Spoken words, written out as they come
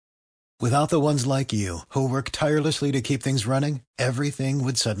Without the ones like you, who work tirelessly to keep things running, everything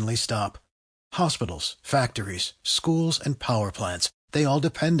would suddenly stop. Hospitals, factories, schools, and power plants, they all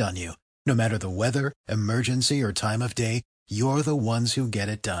depend on you. No matter the weather, emergency, or time of day, you're the ones who get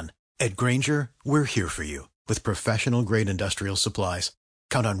it done. At Grainger, we're here for you with professional-grade industrial supplies.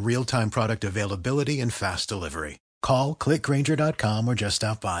 Count on real-time product availability and fast delivery. Call, click Grainger.com, or just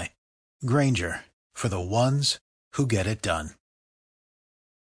stop by. Grainger, for the ones who get it done.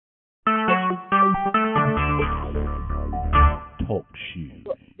 Talk shoe.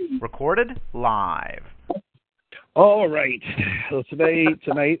 Recorded live. All right. So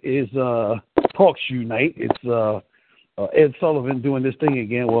tonight is talk shoe night. It's Ed Sullivan doing this thing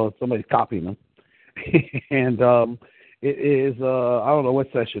again. Well, somebody's copying him. And it is I don't know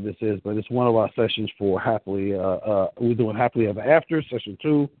what session this is, but it's one of our sessions for Happily we're doing Happily Ever After, session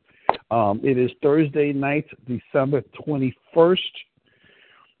 2. It is Thursday night, December 21st.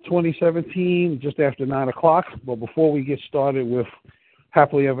 2017, just after 9 o'clock. But before we get started with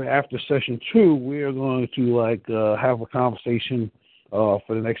Happily Ever After Session 2, we are going to have a conversation for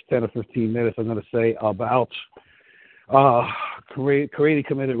the next 10 or 15 minutes, I'm going to say, about creating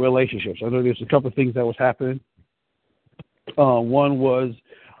committed relationships. I know there's a couple of things that was happening. One was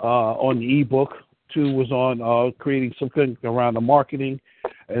on the ebook. 2 was on creating something around the marketing.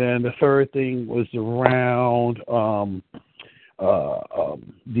 And then the third thing was around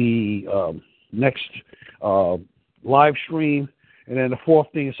the next live stream. And then the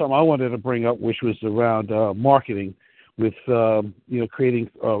fourth thing is something I wanted to bring up, which was around marketing with, creating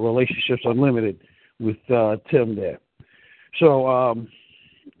relationships unlimited with Tim there. So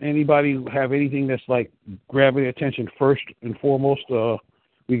anybody have anything that's like grabbing their attention first and foremost?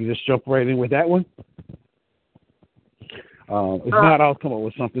 We can just jump right in with that one. If not, I'll come up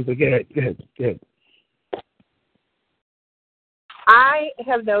with something. But go ahead. I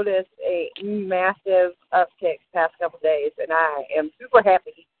have noticed a massive uptick past couple of days, and I am super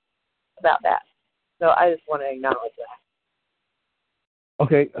happy about that. So I just want to acknowledge that.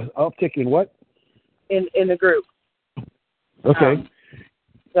 Okay, uptick in what? In the group. Okay.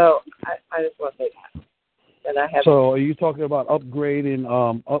 So I just want to say that I have. So are you talking about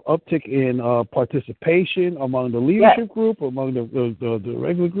uptick in participation among the leadership group, among the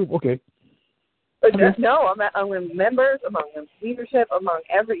regular group? Okay. No, among members, among the leadership, among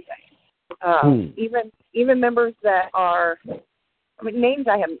everything. Even members that are, names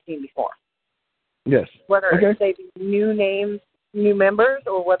I haven't seen before. Yes. Whether they be new names, new members,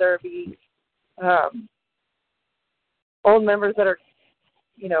 or whether it be old members that are,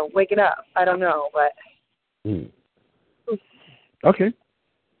 waking up. I don't know, but. Okay.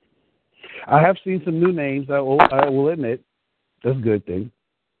 I have seen some new names. I will admit, that's a good thing.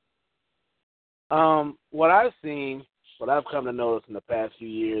 What I've come to notice in the past few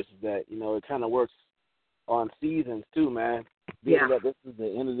years is that, it kind of works on seasons too, man. Being that this is the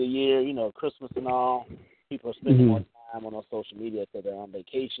end of the year, Christmas and all, people are spending more time on social media because they're on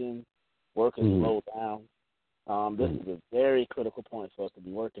vacation, work is slowed down. This is a very critical point for us to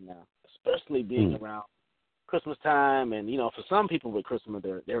be working now, especially being around Christmas time. And, for some people with Christmas,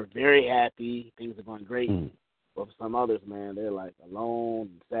 they're very happy, things are going great. But for some others, man, they're like alone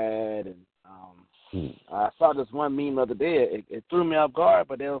and sad. And I saw this one meme the other day. It threw me off guard,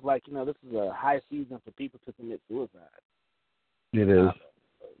 but it was like, this is a high season for people to commit suicide. It is.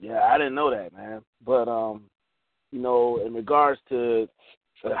 I didn't know that, man. But, in regards to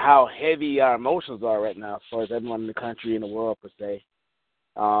how heavy our emotions are right now, as far as everyone in the country and the world per se,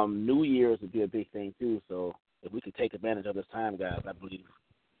 New Year's would be a big thing too. So if we could take advantage of this time, guys, I believe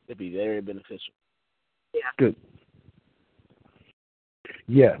it'd be very beneficial. Yeah. Good.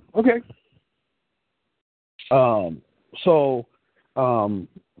 Yeah. Okay.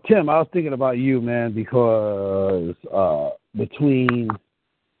 Tim, I was thinking about you, man, because between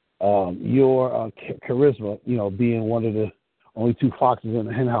your charisma, being one of the only 2 foxes in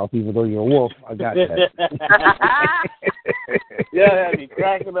the hen house, even though you're a wolf, I got that. Had me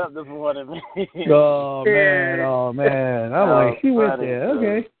cracking up this morning, man. Oh man. I'm like, she went there.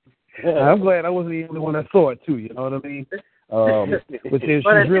 Okay. I'm glad I wasn't even the one that saw it too. You know what I mean? But she's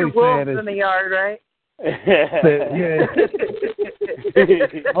really sad. In the yard, right? Yeah.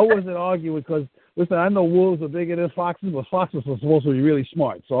 I wasn't arguing because, listen, I know wolves are bigger than foxes, but foxes are supposed to be really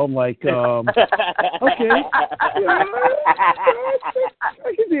smart. So I'm like, okay,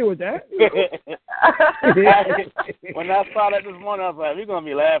 I can deal with that. When I saw that this morning, I was like, we're going to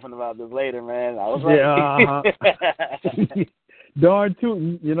be laughing about this later, man. I was like, darn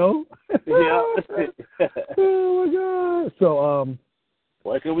tootin', Yeah. Oh, my God. So,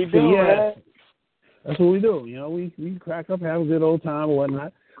 what can we do, man? That's what we do. We crack up, have a good old time or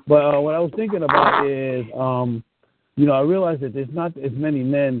whatnot. But what I was thinking about is, I realized that there's not as many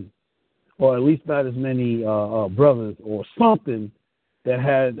men, or at least not as many brothers or something that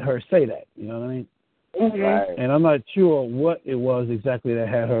had her say that. You know what I mean? Mm-hmm. Right. And I'm not sure what it was exactly that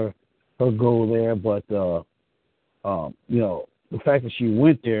had her go there, but the fact that she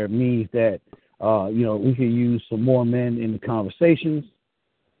went there means that we could use some more men in the conversations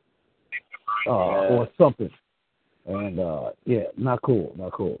or something. And not cool.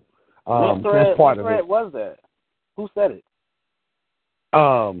 What that's part of it. was that? Who said it?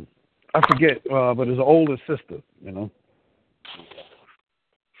 I forget, but it's an older sister.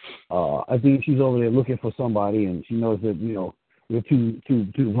 I think she's over there looking for somebody, and she knows that we're two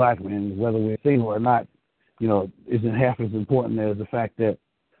black men, whether we're single or not, isn't half as important as the fact that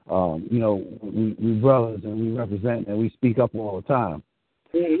we brothers and we represent and we speak up all the time.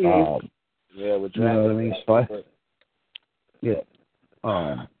 Mm-hmm. We're you know what I mean?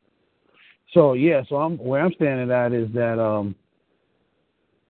 So I'm where I'm standing at is that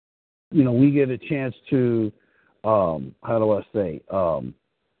we get a chance to how do I say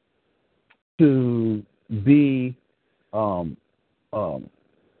to be out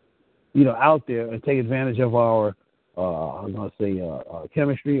there and take advantage of our I'm gonna say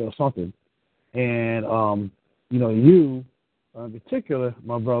chemistry or something, and you in particular,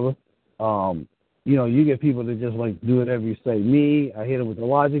 my brother, you get people that just like do whatever you say. Me, I hit them with the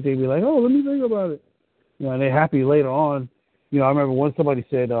logic. They be like, "Oh, let me think about it," and they're happy later on. I remember once somebody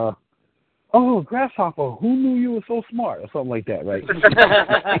said, "Oh, grasshopper, who knew you were so smart?" or something like that, right?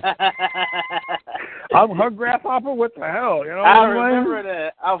 I'm her grasshopper. What the hell? I remember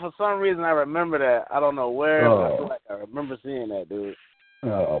that. For some reason, I remember that. I don't know where. Oh. But I feel like I remember seeing that, dude.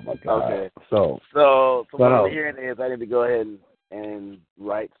 Oh my God. Okay. So what I'm hearing is I need to go ahead and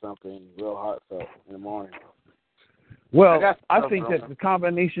write something real heartfelt in the morning. Well, I think that the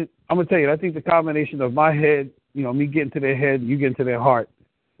combination. I'm gonna tell you. I think the combination of my head, me getting to their head, you getting to their heart,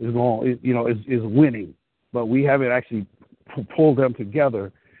 is winning. But we haven't actually pulled them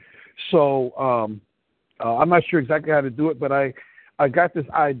together. So I'm not sure exactly how to do it, but I got this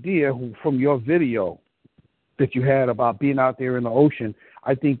idea from your video that you had about being out there in the ocean.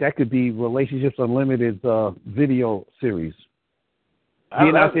 I think that could be Relationships Unlimited's video series.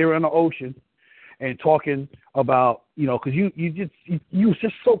 Being out there in the ocean and talking about, because you was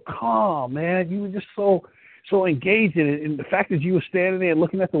just so calm, man. You were just so engaged in it. And the fact that you were standing there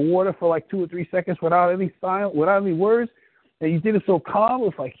looking at the water for like 2 or 3 seconds without any sound, without any words, and you did it so calm, it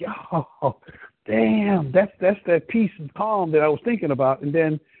was like, yo, damn, that's that peace and calm that I was thinking about. And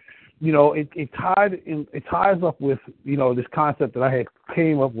then, it ties up with, this concept that I had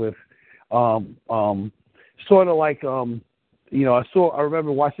came up with, sort of like, I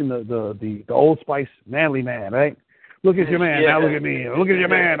remember watching the Old Spice Manly Man, right? Look at your man, now look at me. Look at your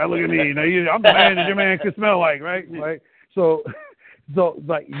man, now look at me. Now I'm the man that your man could smell like, right? Right. So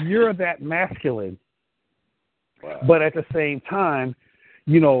like you're that masculine. Wow. But at the same time,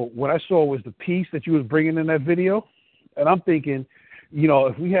 what I saw was the peace that you was bringing in that video, and I'm thinking,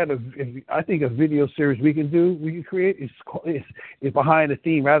 if we had I think a video series we can create is behind the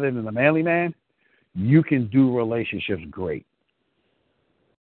theme rather than the Manly Man. You can do relationships great.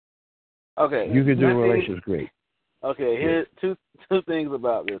 Okay. You can do relationships great. Okay, here's two things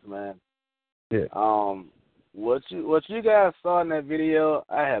about this, man. Yeah. What you guys saw in that video,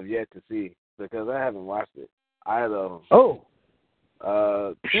 I have yet to see because I haven't watched it either of them. Oh.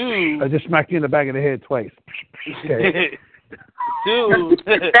 Two. I just smacked you in the back of the head twice. Okay. Two.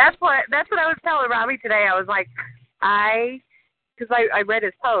 That's what I was telling Robbie today. I was like, because I read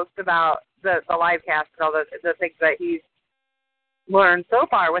his post about the live cast and all the things that he's learned so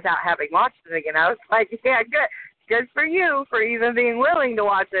far without having watched it again. I was like, yeah, good for you for even being willing to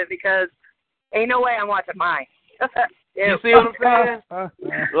watch it, because ain't no way I'm watching mine. You see what I'm saying?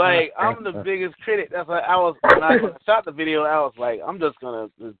 Like, I'm the biggest critic. That's why when I shot the video, I was like, I'm just gonna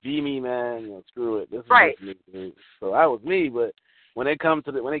be me, man. Screw it. This is right. Just me. So I was me, but when it came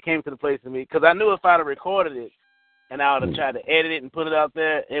to the place of me, because I knew if I'd have recorded it and I would have tried to edit it and put it out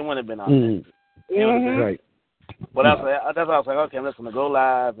there, it wouldn't have been out there. You know what I'm saying? Right. But that's why I was like, okay, I'm just gonna go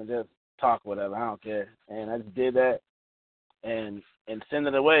live and just talk whatever. I don't care. And I just did that and send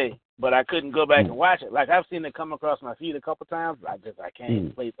it away. But I couldn't go back and watch it. Like, I've seen it come across my feed a couple times. I can't hit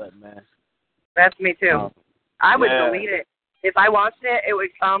the play button, man. That's me too. I would delete it. If I watched it, it would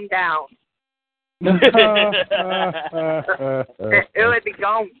come down. It would be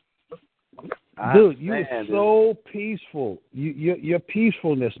gone. Dude, you were so peaceful. Your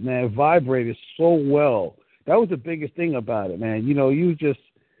peacefulness, man, vibrated so well. That was the biggest thing about it, man. You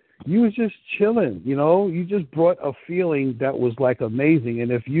you was just chilling, you know. You just brought a feeling that was like amazing.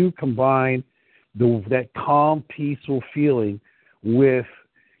 And if you combine that calm, peaceful feeling with,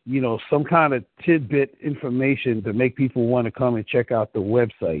 you know, some kind of tidbit information to make people want to come and check out the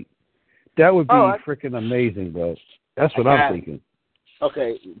website, that would be freaking amazing, bro. That's what I'm thinking.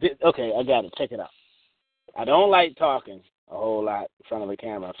 Okay, I got it. Check it out. I don't like talking a whole lot in front of the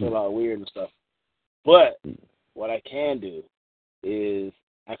camera. I feel all weird and stuff. But what I can do is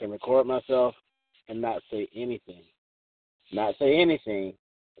I can record myself and not say anything. Not say anything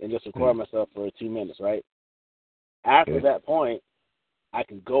and just record myself for 2 minutes, right? After that point, I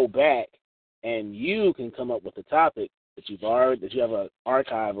can go back and you can come up with a topic that you have an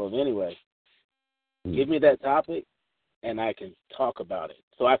archive of anyway. Give me that topic and I can talk about it.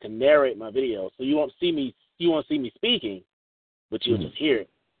 So I can narrate my video. So you won't see me speaking, but you'll just hear it,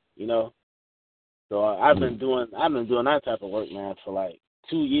 you know? So I've been doing that type of work, man, for like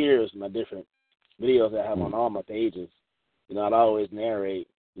 2 years. My different videos I have on all my pages, you know, I'd always narrate.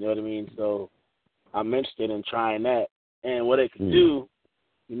 You know what I mean? So I'm interested in trying that, and what it can do,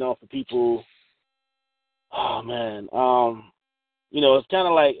 you know, for people. Oh man, you know, it's kind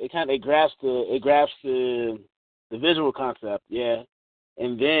of like it grasps the visual concept, yeah,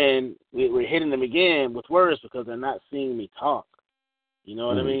 and then we're hitting them again with words because they're not seeing me talk. You know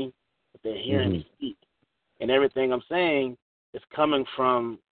what I mean? But they're hearing me speak, and everything I'm saying is coming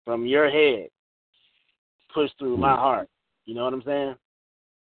from your head, pushed through my heart. You know what I'm saying?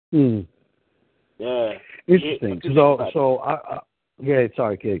 Yeah. Interesting.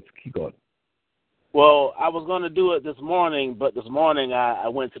 Sorry, kids, keep going. Well, I was going to do it this morning, but this morning I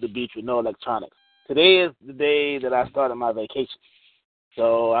went to the beach with no electronics. Today is the day that I started my vacation.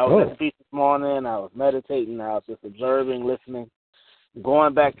 So I was at the beach this morning. I was meditating. I was just observing, listening. I'm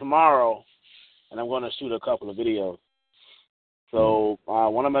going back tomorrow, and I'm going to shoot a couple of videos. So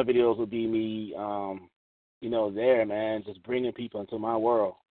one of my videos will be me, you know, there, man, just bringing people into my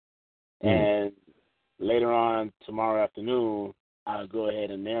world. And later on tomorrow afternoon, I'll go ahead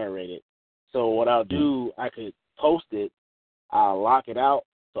and narrate it. So what I'll do, I could post it, I'll lock it out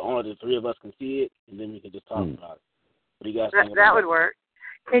so only the three of us can see it, and then we can just talk about it. What do you guys think about that? That would work.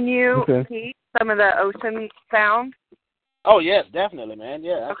 Can you repeat some of the ocean sounds? Oh, yes, definitely, man.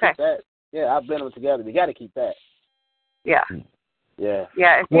 Yeah, I keep that. Yeah, I've been them together. We got to keep that. Yeah. Yeah.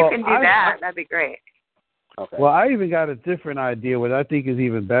 Yeah, if you can do that, that'd be great. Okay. Well, I even got a different idea, what I think is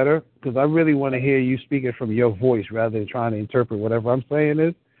even better, because I really want to hear you speaking from your voice rather than trying to interpret whatever I'm saying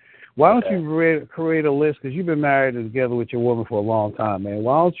is. Why don't you create a list, because you've been married and together with your woman for a long time, man.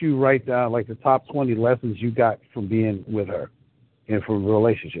 Why don't you write down, like, the top 20 lessons you got from being with her and from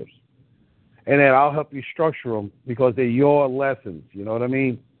relationships? And then I'll help you structure them because they're your lessons. You know what I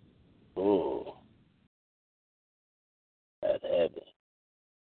mean? Oh. That's heavy.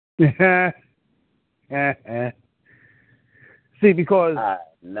 See, because I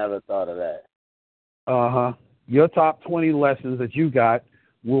never thought of that. Your top 20 lessons that you got,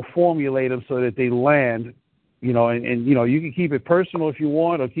 will formulate them so that they land, you know, and you know, you can keep it personal if you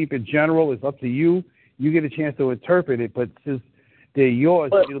want or keep it general. It's up to you. You get a chance to interpret it, but since they're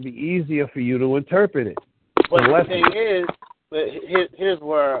yours, it'll be easier for you to interpret it. But the thing is, here's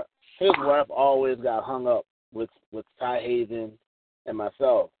where I've always got hung up with Ty Hazen and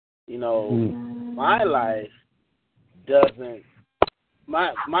myself. You know, my life doesn't,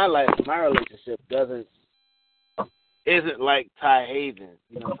 my relationship isn't like Ty Hazen.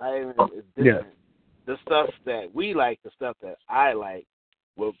 You know, Ty Hazen is different. Yeah. The stuff that we like, the stuff that I like,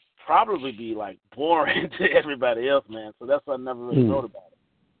 will probably be like boring to everybody else, man. So that's why I never really wrote about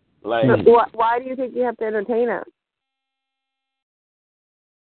it. Like, why do you think you have to entertain us?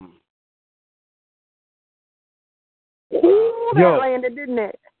 Ooh, that landed, didn't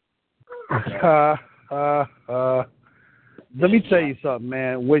it? Let me tell you something,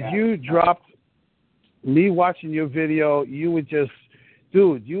 man. When you dropped me watching your video, you would just,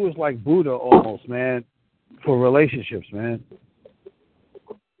 dude, you was like Buddha almost, man, for relationships, man.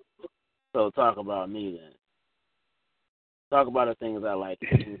 So talk about me then. Talk about the things I like, the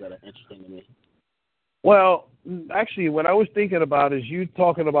things that are interesting to me. Well, actually, what I was thinking about is you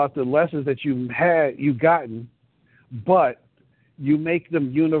talking about the lessons that you've gotten, but you make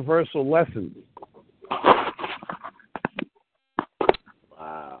them universal lessons.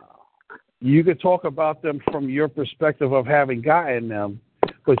 You could talk about them from your perspective of having gotten them,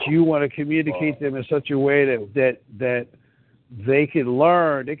 but you want to communicate them in such a way that they can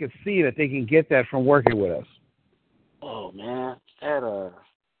learn, they can see that they can get that from working with us. Oh, man.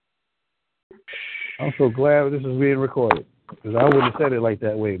 I'm so glad this is being recorded, because I wouldn't have said it like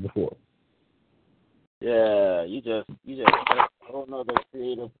that way before. Yeah, you just whole nother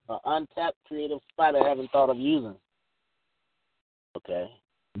creative, untapped creative spot I haven't thought of using. Okay.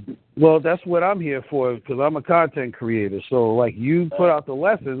 Well, that's what I'm here for, because I'm a content creator. So, like, you put out the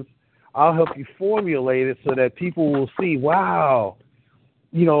lessons, I'll help you formulate it so that people will see, wow,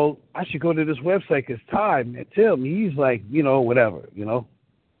 you know, I should go to this website because Ty, Tim, he's like, you know, whatever, you know.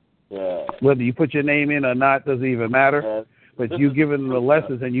 Yeah. Whether you put your name in or not doesn't even matter. Yeah. But you giving them the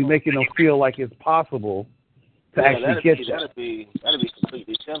lessons and you making them feel like it's possible to actually get you. That'd be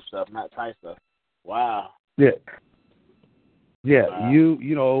completely Tim stuff, not Ty stuff. Wow. Yeah. Yeah. Wow.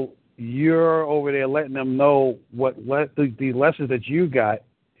 You know, you're over there letting them know the lessons that you got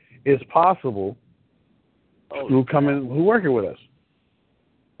is possible through working with us.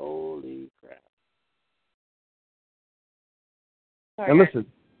 Holy crap. And listen,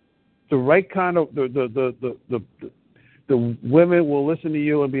 the right kind of the women will listen to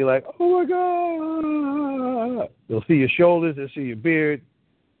you and be like, oh my God. They'll see your shoulders, they'll see your beard,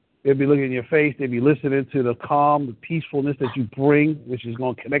 they'll be looking in your face, they'll be listening to the calm, the peacefulness that you bring, which is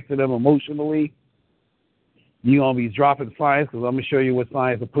going to connect to them emotionally. You're going to be dropping signs because I'm going to show you what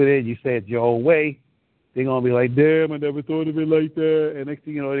signs to put in. You say it your own way. They're going to be like, damn, I never thought of it like that. And next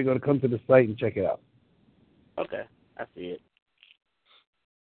thing you know, they're going to come to the site and check it out. Okay, I see it.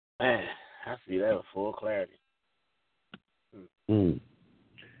 Man, I see that with full clarity.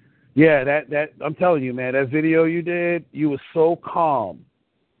 Yeah, that I'm telling you, man, that video you did, you were so calm.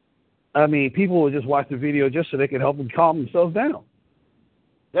 I mean, people will just watch the video just so they can help them calm themselves down.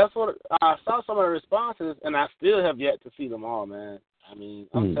 That's what I saw some of the responses, and I still have yet to see them all, man. I mean,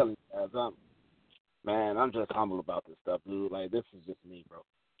 I'm telling you guys, I'm just humble about this stuff, dude. Like, this is just me, bro.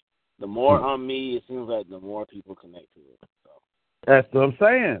 The more on me, it seems like the more people connect to it. So. That's what I'm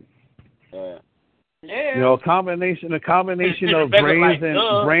saying. Yeah. Yeah. You know, a combination of brains and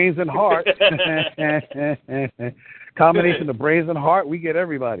heart. Combination of brains and heart, we get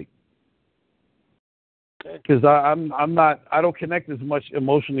everybody. Because I don't connect as much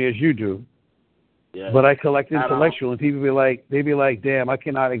emotionally as you do. Yeah. But I collect intellectual, and people be like, damn, I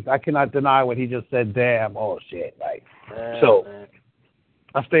cannot deny what he just said. Damn, oh shit, like. So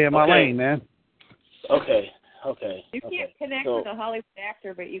I stay in my lane, man. Okay. You can't connect with a Hollywood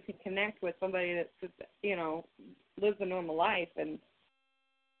actor, but you can connect with somebody that, you know, lives a normal life and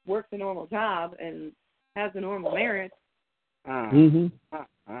works a normal job and has a normal marriage.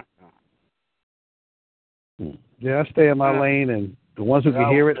 Yeah, I stay in my lane, and the ones who can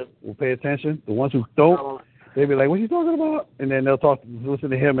hear it will pay attention. The ones who don't, they'll be like, what are you talking about? And then they'll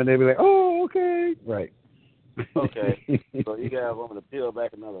listen to him, and they'll be like, oh, okay. Right. Okay. So you guys want me to peel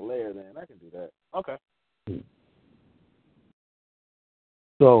back another layer, then I can do that. Okay.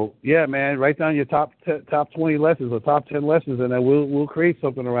 So yeah, man, write down your top 20 lessons or top 10 lessons, and then we'll create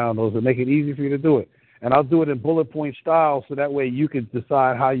something around those and make it easy for you to do it. And I'll do it in bullet point style, so that way you can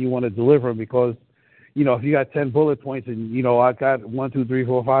decide how you want to deliver them. Because, you know, if you got 10 bullet points, and you know I got 1, 2, 3,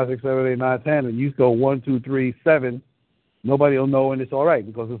 4, 5, 6, 7, 8, 9, 10, and you go 1, 2, 3, 7, nobody will know, and it's all right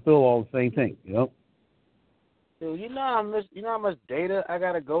because it's still all the same thing, you know. Dude, you know how much data I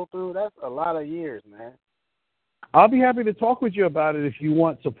gotta go through? That's a lot of years, man. I'll be happy to talk with you about it if you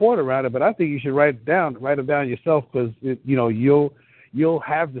want support around it, but I think you should write them down yourself, because you know you'll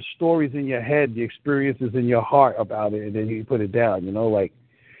have the stories in your head, the experiences in your heart about it, and then you put it down. You know, like,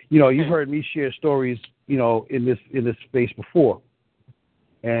 you know, you've heard me share stories, you know, in this space before,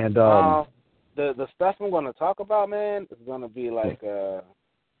 and the stuff I'm going to talk about, man, is going to be like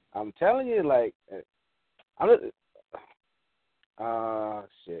I'm telling you, like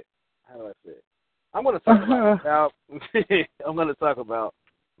shit. How do I say it? I'm going to talk about I'm going to talk about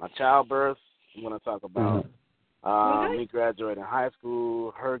my childbirth. I'm going to talk about me graduating high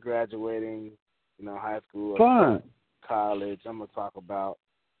school, her graduating, you know, high school, or college. I'm going to talk about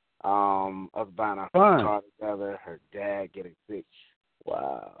us buying our car together, her dad getting sick.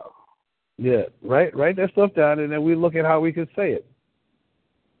 Wow. Yeah, write that stuff down, and then we look at how we can say it.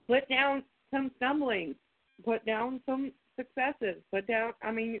 Put down some stumblings. Put down some successes. Put down,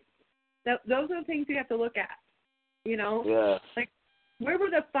 I mean, those are the things you have to look at, you know? Yeah. Like, where were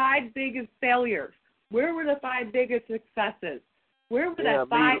the 5 biggest failures? Where were the 5 biggest successes? Where were the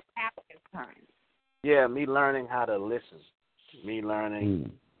 5 happiest times? Yeah, me learning how to listen. Me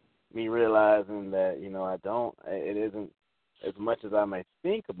learning, me realizing that, you know, it isn't, as much as I may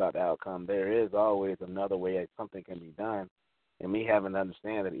think about the outcome, there is always another way that something can be done. And me having to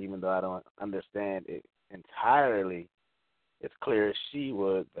understand that even though I don't understand it entirely as clear as she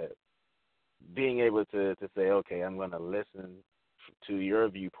would, that being able to say, okay, I'm going to listen to your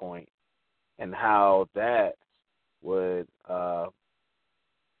viewpoint and how that would, well,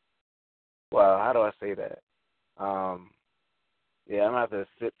 how do I say that? Yeah, I'm gonna have to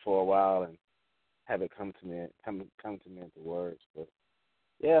sit for a while and have it come to me into words. But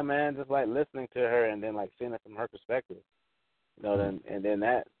yeah, man, just like listening to her and then like seeing it from her perspective. You know, then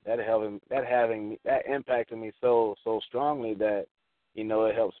that impacted me so strongly that, you know,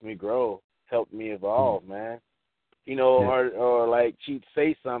 it helps me grow, helped me evolve, man. You know, or like she'd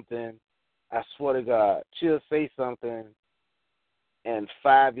say something, I swear to God, she'll say something, and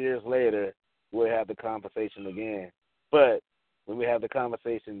 5 years later we'll have the conversation again. But when we have the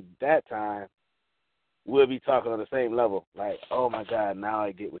conversation that time, we'll be talking on the same level. Like, oh my God, now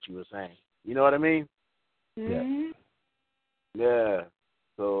I get what you were saying. You know what I mean? Mm-hmm. Yeah.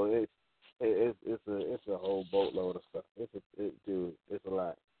 So it's a whole boatload of stuff. It's a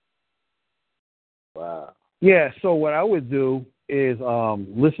lot. Wow. Yeah, so what I would do is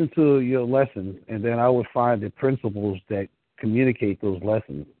listen to your lessons, and then I would find the principles that communicate those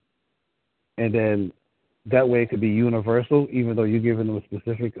lessons. And then that way it could be universal, even though you're giving them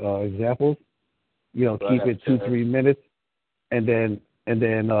specific examples. You know, keep it 2-3 minutes, and then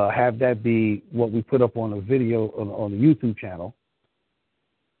have that be what we put up on a video on the YouTube channel.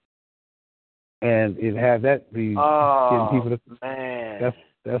 And it have that be getting people to. Man.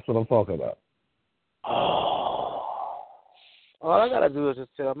 That's what I'm talking about. Oh, all I gotta do is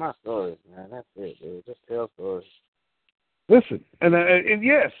just tell my stories, man. That's it, dude. Just tell stories. Listen, and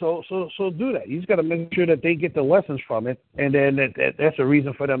yeah, so do that. You just got to make sure that they get the lessons from it, and then that's a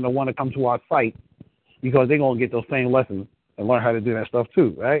reason for them to want to come to our site, because they're gonna get those same lessons and learn how to do that stuff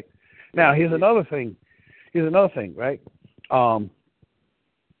too, right? Now, here's another thing, right?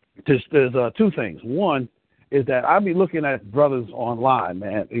 There's two things. One is that I'll be looking at brothers online,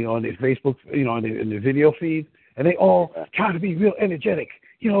 man, you know, on their Facebook, you know, in the video feeds, and they all trying to be real energetic,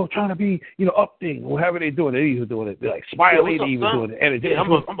 you know, trying to be, you know, up thing, whatever they doing. They even doing it. They're like Smiley, they even doing it. Energetic. Yeah,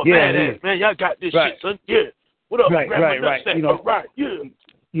 I'm a badass, man. Y'all got this shit, son. Yeah. What up? Right. You know, right.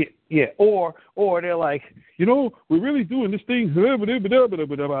 Yeah. Yeah. Or they're like, you know, we're really doing this thing. Yeah,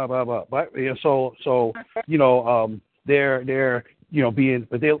 so you know, they're you know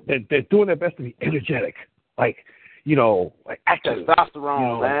but they're doing their best to be energetic, like, you know, like active, testosterone, you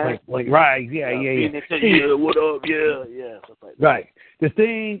know, man. like right, yeah. Yeah, what up? Yeah. Like right. The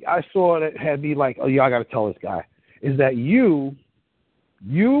thing I saw that had me like, oh yeah, I got to tell this guy, is that you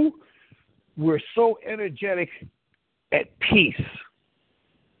were so energetic at peace.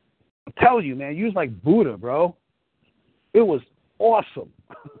 I'm telling you, man, you was like Buddha, bro. It was awesome.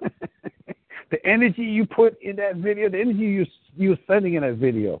 The energy you put in that video, the energy you were sending in that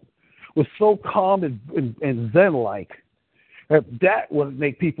video was so calm and zen-like. That would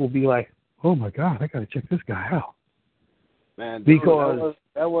make people be like, oh, my God, I got to check this guy out. Man, dude, because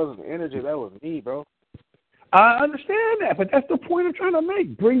that wasn't energy. That was me, bro. I understand that, but that's the point I'm trying to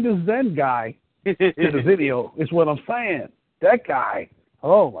make. Bring the zen guy to the video is what I'm saying. That guy,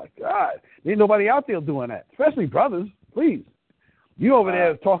 oh, my God. Ain't nobody out there doing that, especially brothers, please. You over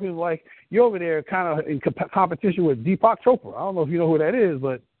there talking like you're over there kind of in competition with Deepak Chopra. I don't know if you know who that is,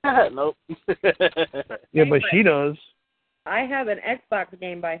 but nope. Yeah, but she does. I have an Xbox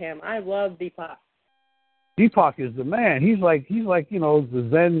game by him. I love Deepak. Deepak is the man. He's like you know, the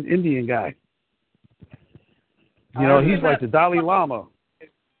Zen Indian guy. You know, he's like the Dalai Lama.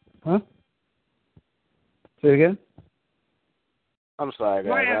 Huh? Say it again. I'm sorry,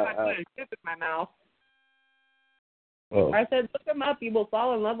 guys. I put a chip in my mouth. Oh. I said, look him up. You will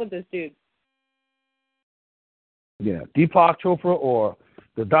fall in love with this dude. Yeah, Deepak Chopra or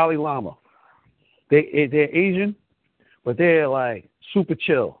the Dalai Lama. They're Asian, but they're like super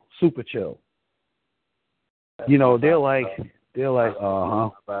chill. You know, they're like,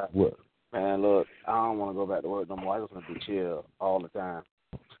 what? Man, look, I don't want to go back to work no more. I just want to be chill all the time.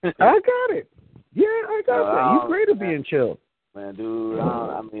 I got it. Yeah, I got that. You're great at being chill. Man, dude,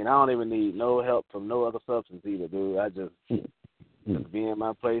 I don't even need no help from no other substance either, dude. I just be in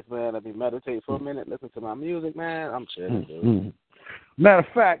my place, man. Let me meditate for a minute, listen to my music, man. I'm chilling, dude. Matter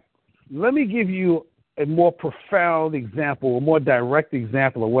of fact, let me give you a more profound example, a more direct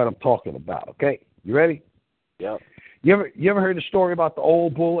example of what I'm talking about, okay? You ready? Yep. You ever heard the story about the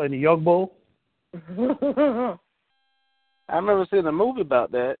old bull and the young bull? I remember seeing a movie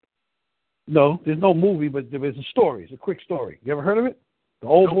about that. No, there's no movie, but there is a story. It's a quick story. You ever heard of it? The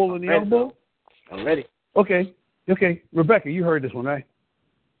old bull and the young bull? I'm ready. Okay. Rebecca, you heard this one, right?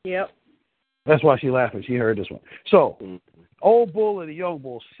 Yep. That's why she's laughing. She heard this one. So, old bull and the young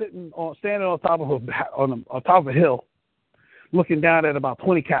bull standing on top of a hill, looking down at about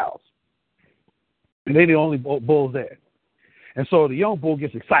 20 cows, and they're the only bulls there. And so the young bull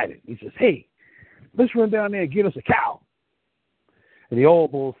gets excited. He says, "Hey, let's run down there and get us a cow." And the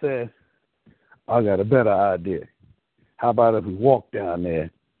old bull says, "I got a better idea. How about if we walk down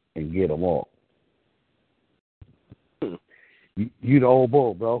there and get them all? You the old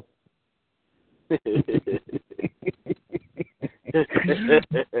bull, bro. The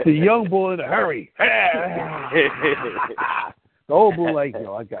young bull in a hurry. The old bull like,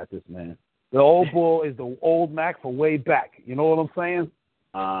 yo, I got this, man. The old bull is the old Mac for way back. You know what I'm saying?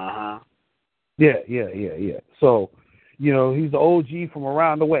 Uh-huh. Yeah. So, you know, he's the OG from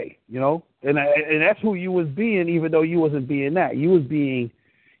around the way, you know? And that's who you was being, even though you wasn't being that. You was being,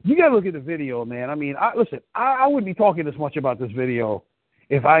 you got to look at the video, man. I mean, listen, I wouldn't be talking this much about this video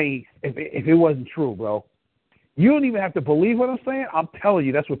if it wasn't true, bro. You don't even have to believe what I'm saying. I'm telling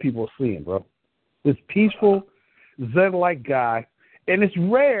you, that's what people are seeing, bro. This peaceful, Zen-like guy. And it's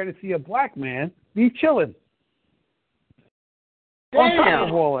rare to see a black man be chilling. Damn. On top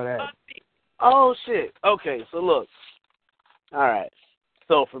of all of that. Oh, shit. Okay, so look. All right.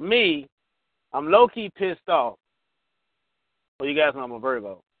 So for me, I'm low-key pissed off. Well, you guys know I'm a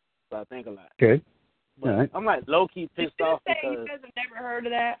Virgo, so I think a lot. Okay. But all right. I'm like low-key pissed off because... You guys have never heard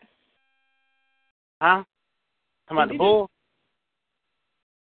of that? Huh? Talking about the bull?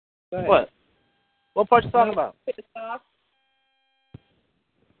 What? What part you talking about? Pissed off?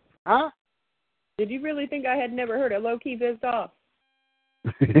 Huh? Did you really think I had never heard of low-key pissed off?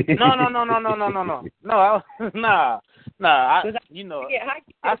 No. Nah.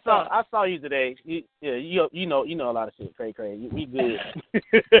 I saw you today. You know a lot of shit, cray. We good.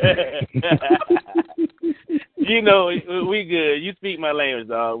 You know we good. You speak my language,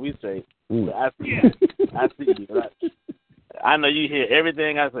 dog. We straight. I see you. I know you hear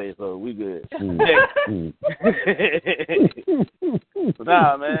everything I say, so we good.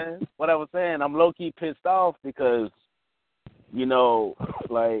 Nah, man. What I was saying, I'm low key pissed off because, you know,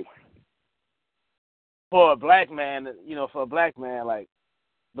 like for a black man, like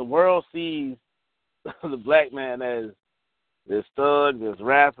the world sees the black man as this thug, this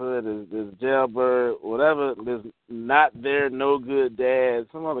rapper, this jailbird, whatever, this not there, no good dad,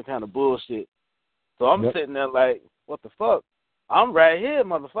 some other kind of bullshit. So I'm sitting there like, what the fuck? I'm right here,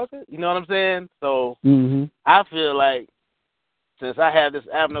 motherfucker. You know what I'm saying? So I feel like since I have this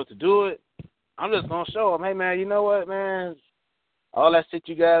avenue to do it, I'm just going to show them, hey, man, you know what, man? All that shit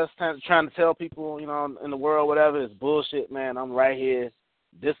you guys trying to tell people, you know, in the world, whatever, is bullshit, man. I'm right here.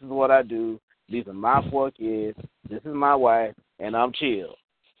 This is what I do. These are my 4 kids. This is my wife, and I'm chill.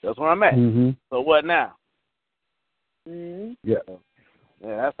 That's where I'm at. So what now? Yeah. Yeah,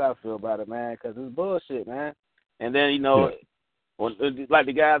 that's how I feel about it, man, because it's bullshit, man. And then, you know, like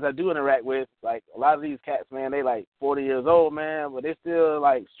the guys I do interact with, like a lot of these cats, man, they like 40 years old, man, but they still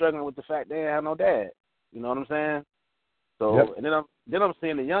like struggling with the fact they ain't have no dad. You know what I'm saying? So, and then I'm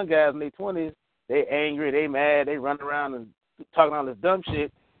seeing the young guys in their 20s, they angry, they mad, they run around and talking all this dumb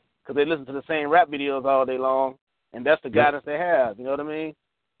shit because they listen to the same rap videos all day long, and that's the guidance they have. You know what I mean?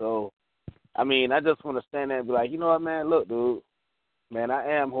 So, I mean, I just want to stand there and be like, you know what, man? Look, dude, man, I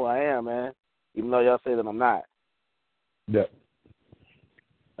am who I am, man, even though y'all say that I'm not. Yeah.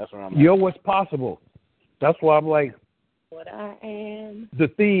 That's where I'm at. You're what's possible. That's why I'm like, what I am. The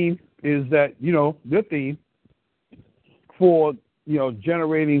theme is that, you know, the theme for, you know,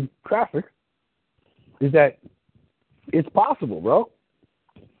 generating traffic is that it's possible, bro.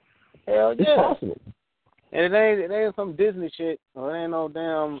 Hell yeah. It's possible. And it ain't some Disney shit, or it ain't no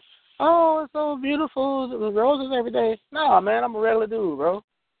damn, oh, it's so beautiful, the roses every day. No, man, I'm a regular dude, bro.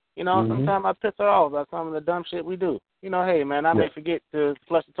 You know, sometimes I piss her off about some of the dumb shit we do. You know, hey, man, I may forget to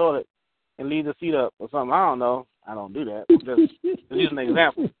flush the toilet and leave the seat up or something. I don't know. I don't do that. Just use an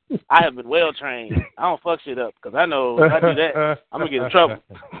example. I have been well trained. I don't fuck shit up because I know if I do that, I'm going to get in trouble.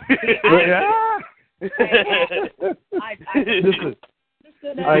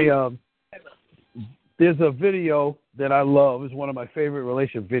 There's a video that I love. It's one of my favorite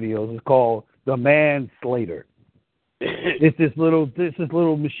relationship videos. It's called The Manslater. It's this little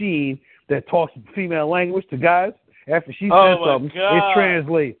machine that talks female language to guys. After she says something, it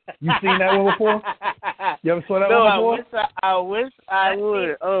translates. You seen that one before? You ever saw that one before? I wish I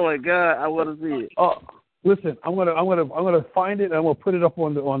would. Oh my God, I want to see it. Listen, I'm gonna find it and I'm gonna put it up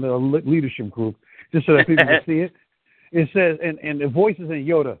on the leadership group just so that people can see it. It says, and the voice is in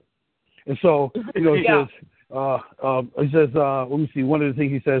Yoda, and so you know it says let me see. One of the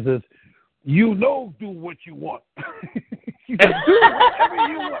things he says is, you know, do what you want. You can do whatever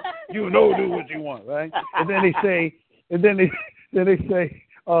you want. You know, do what you want, right? And then they say,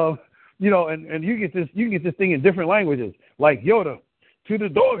 you know, and you get this thing in different languages, like Yoda, to the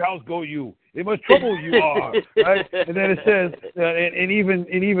doghouse go you. It must trouble you are, right? And then it says, and even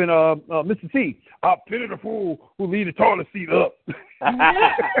Mr. T, I'll pity the fool who leave the toilet seat up.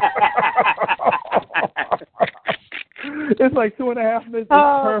 It's like 2.5 minutes. It's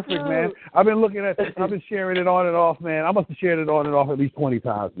perfect, man. I've been sharing it on and off, man. I must have shared it on and off at least 20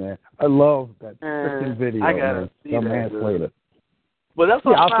 times, man. I love that freaking video, I gotta man. see that, Manslater. But that's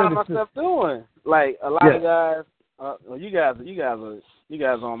what I'm finding myself doing. Like a lot of guys, you guys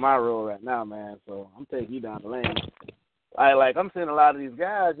are on my road right now, man. So I'm taking you down the lane. I'm seeing a lot of these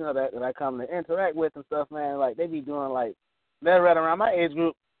guys, that I come to interact with and stuff, man. Like they be doing they're right around my age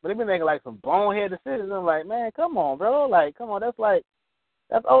group, but they be making some bonehead decisions. I'm like, man, come on, bro. Come on,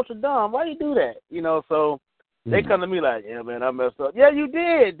 that's ultra dumb. Why you do that? So they come to me like, yeah, man, I messed up. Yeah, you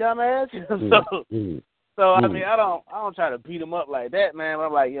did, dumbass. So I mean, I don't try to beat them up like that, man.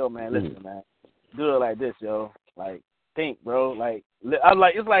 I'm like, yo, man, listen, man, do it like this, yo. Think, bro. I'm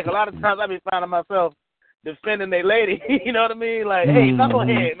like, it's like a lot of times I be finding myself defending they lady. You know what I mean? Like, hey,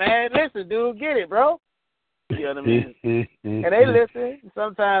 knucklehead, man, listen, dude, get it, bro. You know what I mean? And they listen.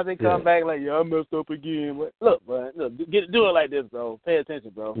 Sometimes they come back like, yeah, I messed up again. But look, do it like this, bro. Pay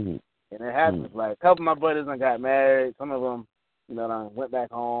attention, bro. And it happens. Like a couple of my buddies done got married. Some of them, done went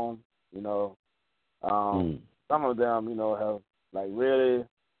back home. Some of them, have really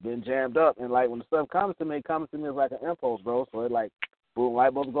been jammed up. And when the stuff comes to me as like an impulse, bro. So it boom,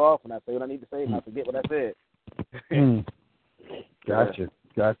 light bulbs go off, and I say what I need to say, and I forget what I said. Gotcha.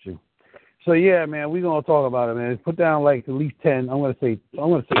 So yeah, man, we're gonna talk about it, man. Put down at least 10. I'm gonna say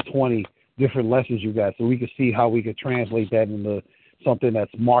 20 different lessons you got, so we can see how we could translate that into something that's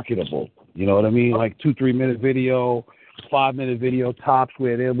marketable. You know what I mean? 2-3 minute video, 5-minute video tops,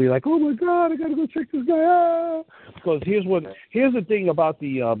 where they'll be like, oh my God, I gotta go check this guy out. Because here's the thing about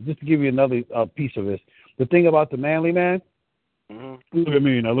just to give you another piece of this. The thing about the manly man. Look at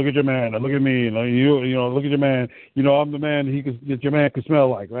me now. Look at your man. Now look at me. Now, look at your man. I'm the man that your man can smell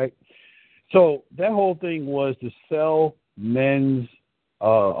like, right? So that whole thing was to sell men's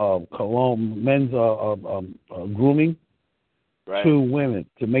cologne, men's grooming to women,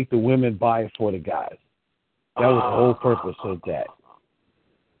 to make the women buy it for the guys. That was the whole purpose of that.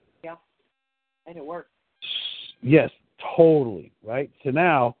 Yeah, and it worked. Yes, totally. Right. So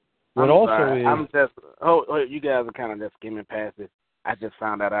now, you guys are kind of just skimming past it. I just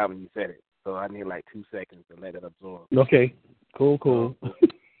found that out when you said it, so I need 2 seconds to let it absorb. Okay. Cool.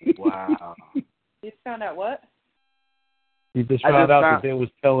 Wow. You just found out what? You just found out that they was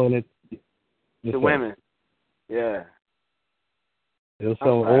selling it to women. Yeah. They were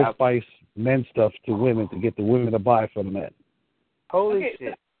selling Old Spice men stuff to women to get the women to buy for the men. Holy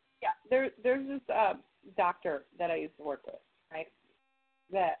shit. So, there's this doctor that I used to work with, right?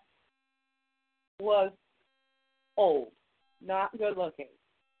 That was old, not good looking,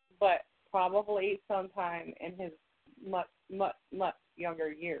 but probably sometime in his much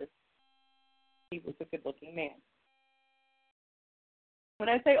younger years, he was a good looking man. When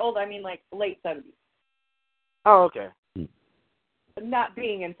I say old, I mean late 70s. Oh, okay. Not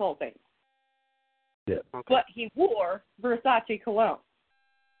being insulting. Yeah. Okay. But he wore Versace cologne.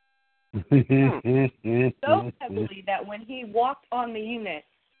 So heavily that when he walked on the unit,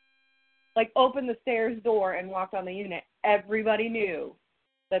 opened the stairs door and walked on the unit, everybody knew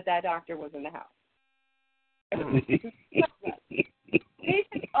that doctor was in the house.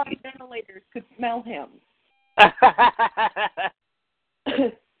 Patients on ventilators could smell him.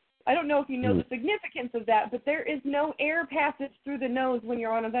 I don't know if you know the significance of that, but there is no air passage through the nose when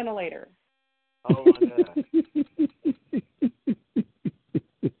you're on a ventilator. Oh, my God.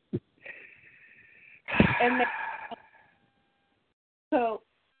 And so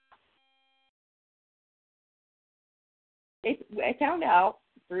I found out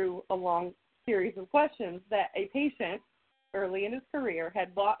through a long series of questions that a patient early in his career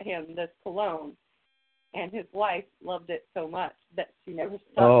had bought him this cologne, and his wife loved it so much that she never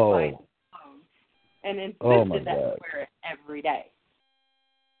stopped buying cologne and insisted that he wear it every day.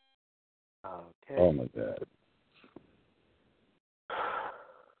 Okay. Oh, my God.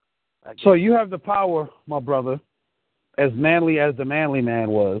 So you have the power, my brother, as manly as the manly man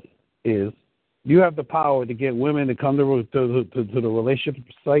is, you have the power to get women to come to the relationship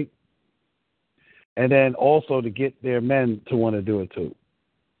site, and then also to get their men to want to do it too.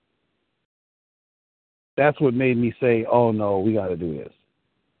 That's what made me say, oh, no, we got to do this.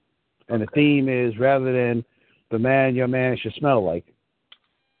 And the theme is, rather than the man your man should smell like,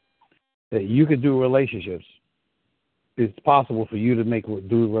 that you could do relationships. It's possible for you to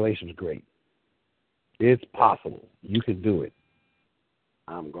do relations great. It's possible. You can do it.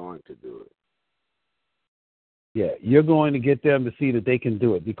 I'm going to do it. Yeah, you're going to get them to see that they can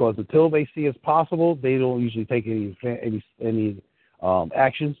do it, because until they see it's possible, they don't usually take any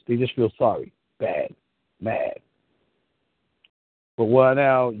actions. They just feel sorry, bad, mad. But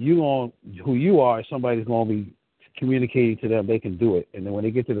now who you are, somebody's going to be communicating to them they can do it. And then when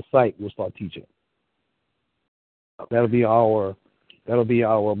they get to the site, we'll start teaching. That'll be our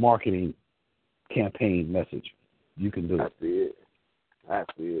marketing campaign message. You can do it. I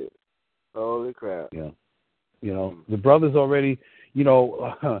see it. Holy crap. Yeah. You know, the brothers already, you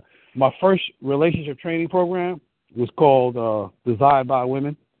know, my first relationship training program was called Desired by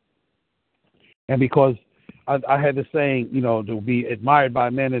Women. And because I had the saying, you know, to be admired by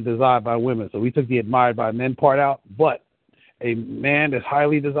men and desired by women. So we took the admired by men part out. But a man that's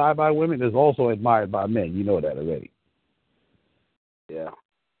highly desired by women is also admired by men. You know that already. Yeah.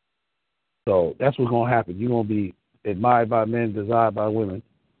 So that's what's going to happen. You're going to be admired by men, desired by women.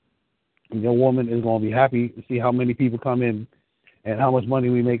 And your woman is going to be happy to see how many people come in and how much money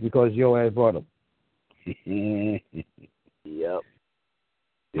we make because your ass brought them. Yep.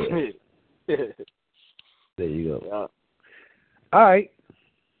 Yeah. There you go. Yep. All right.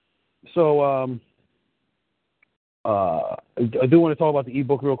 So I do want to talk about the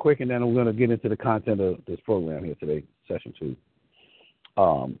ebook real quick, and then we're going to get into the content of this program here today, session 2.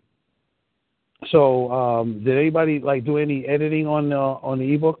 So did anybody like do any editing on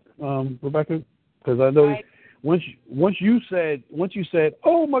the ebook, Rebecca? Because I know once you said,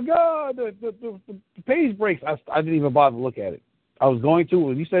 oh my God, the page breaks, I didn't even bother to look at it. I was going to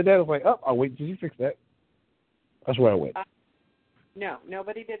when you said that. I was like, oh, I'll wait until you fix that. That's where I went. No,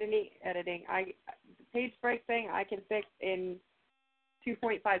 nobody did any editing. The page break thing I can fix in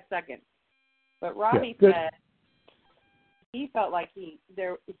 2.5 seconds. But Robbie said he felt like he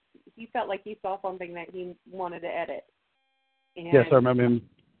saw something that he wanted to edit. And yes, I remember him.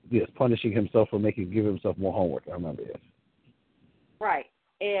 Yes, punishing himself for giving himself more homework. I remember. Yes. Right,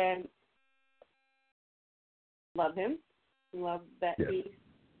 and love him. Love that he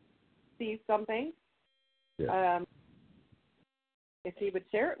sees something. Yeah. If he would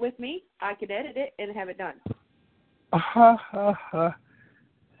share it with me, I could edit it and have it done.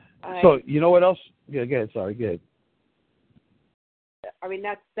 So you know what else? Yeah, go ahead. Sorry, go ahead. I mean,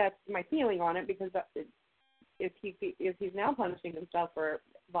 that's my feeling on it, because if he's now punishing himself for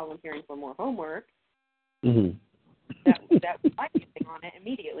volunteering for more homework, mm-hmm. that was my feeling on it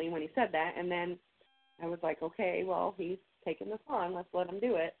immediately when he said that, and then I was like, okay, well, he's taking this on, let's let him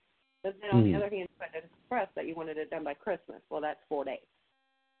do it. But then on the other hand, I expressed that you wanted it done by Christmas. Well, that's 4 days.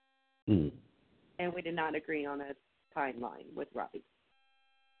 Mm. And we did not agree on a timeline with Robbie.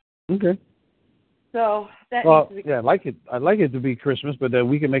 Okay. So that I'd like it to be Christmas, but then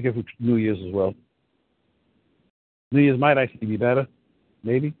we can make it for New Year's as well. New Year's might actually be better,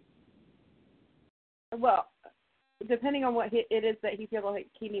 maybe. Well, depending on what it is that he feels like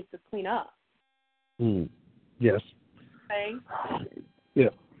he needs to clean up. Mm. Yes. Okay. Yeah.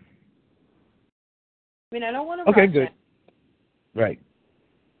 I mean, I don't want to. Okay, good. Right.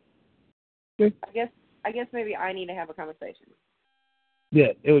 Okay. I guess maybe I need to have a conversation.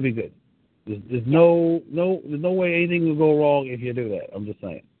 Yeah, it would be good. There's no way anything will go wrong if you do that. I'm just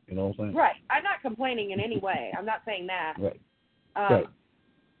saying. You know what I'm saying? Right. I'm not complaining in any way. I'm not saying that. Right. Right.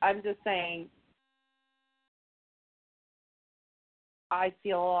 I'm just saying I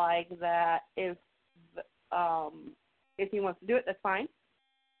feel like that if he wants to do it, that's fine.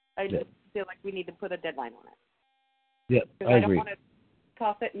 I just feel like we need to put a deadline on it. Yeah, I agree. I don't want to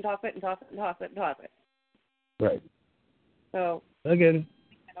toss it and toss it and toss it and toss it and toss it. Right. So I get it.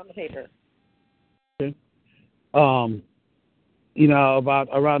 On the paper. Okay. You know,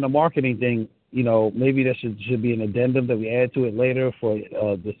 around the marketing thing, you know, maybe there should be an addendum that we add to it later for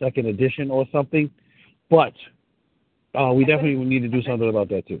the second edition or something. But we definitely need to do something about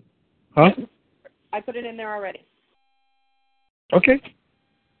that too. Huh? I put it in there already. Okay.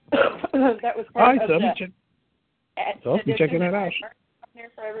 That was part of I'll be checking that out. Here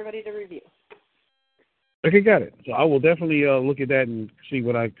for everybody to review. Okay, got it. So I will definitely look at that and see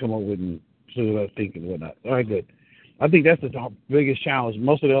what I come up with and see what I think and whatnot. All right, good. I think that's the biggest challenge.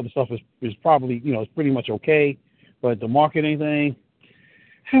 Most of the other stuff is probably, you know, it's pretty much okay, but the marketing thing,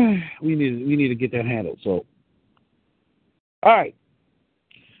 we need to get that handled. So, all right.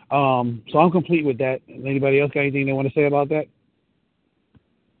 So I'm complete with that. Anybody else got anything they want to say about that?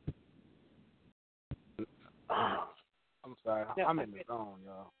 I'm sorry. I'm in the zone,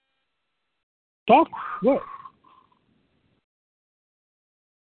 y'all. Talk. What?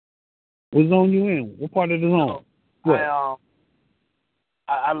 What zone you in? What part of the zone? What?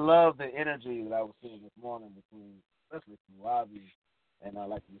 I love the energy that I was seeing this morning especially from Robbie, and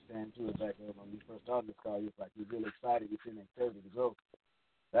like you were saying too, back when we first started this call, you was like you're really excited, you're feeling encouraged to go.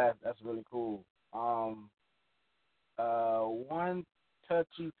 That's really cool. One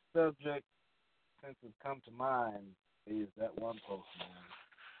touchy subject since it's come to mind is that one post, man.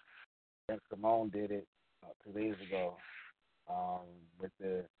 I think Simone did it. 2 days ago with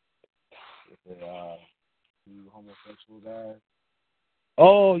the two homosexual guys.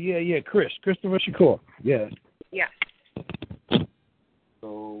 Oh, yeah, Christopher Shakur, yeah. Yeah.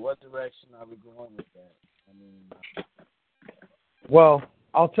 So what direction are we going with that? I mean, well,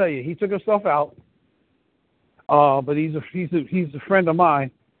 I'll tell you, he took himself out, but he's a friend of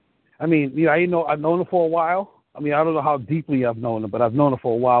mine. I mean, yeah, I've known him for a while. I mean, I don't know how deeply I've known him, but I've known him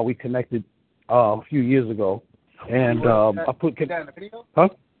for a while. We connected a few years ago, and I put. The guy in the video? Huh?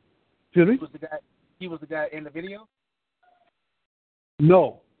 Excuse me? He was the guy in the video?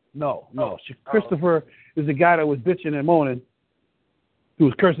 No. Christopher is the guy that was bitching and moaning, who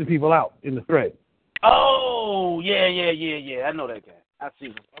was cursing people out in the thread. Oh, yeah. I know that guy. I see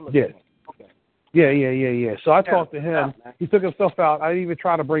him. Yeah. Okay. Yeah. So I talked to him. He took himself out. I didn't even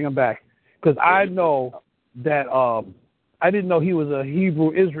try to bring him back because I know that I didn't know he was a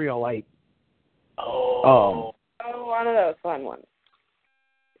Hebrew Israelite. One of those fun ones.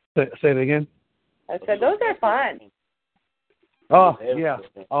 Say it again. I said those are fun. Oh, yeah.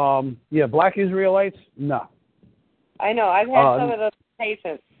 Yeah, black Israelites? No. I know. I've had some of those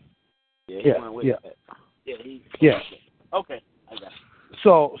patients. Yeah. Okay, I got it.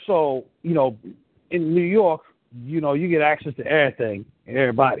 So in New York, you get access to everything and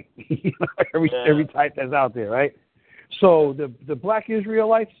everybody, every type that's out there, right? So the black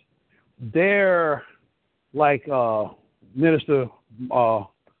Israelites, they're like Minister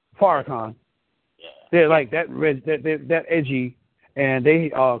Farrakhan. They're like that edgy, and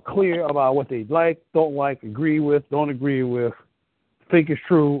they are clear about what they like, don't like, agree with, don't agree with, think is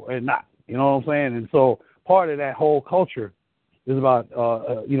true and not. You know what I'm saying? And so part of that whole culture is about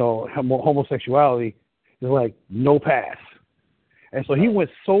homosexuality is like no pass. And so he went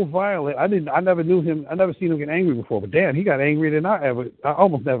so violent. I never knew him. I never seen him get angry before. But damn, he got angrier than I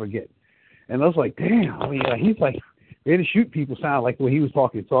almost never get. And I was like, damn. I mean, he's like ready to shoot people. Sound like the way he was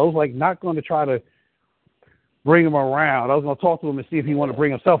talking. So I was like, not going to try to bring him around. I was going to talk to him and see if he wanted to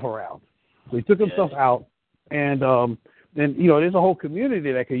bring himself around. So he took himself out, and there's a whole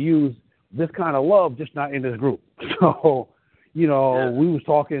community that could use this kind of love, just not in this group. So, we was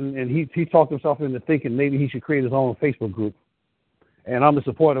talking, and he talked himself into thinking maybe he should create his own Facebook group. And I'm going to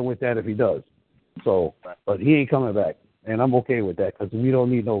support him with that if he does. So, but he ain't coming back, and I'm okay with that because we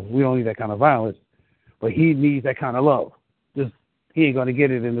don't need that kind of violence. But he needs that kind of love. Just he ain't going to get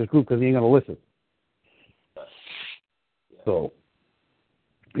it in this group because he ain't going to listen. So,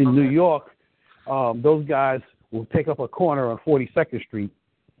 in New York, those guys will take up a corner on 42nd Street,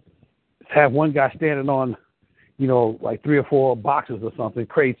 have one guy standing on, like 3 or 4 boxes or something,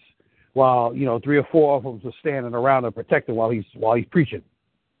 crates, while 3 or 4 of them are standing around and protecting while he's preaching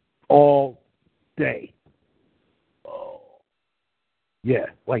all day. Oh, yeah,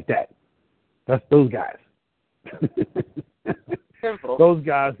 like that. That's those guys. Those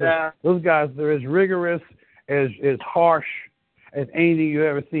guys are as rigorous, as harsh as anything you've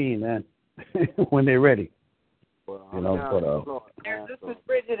ever seen, man. When they're ready. They're just as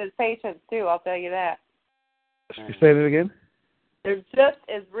rigid as patients too. I'll tell you that. Say that again. They're just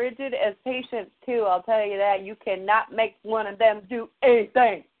as rigid as patients too. I'll tell you that. You cannot make one of them do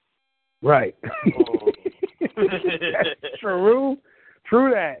anything. Right. That's true.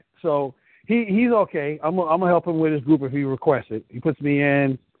 True that. So he's okay. I'm gonna help him with his group if he requests it. He puts me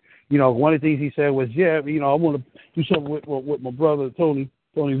in. One of the things he said was, I want to do something with my brother Tony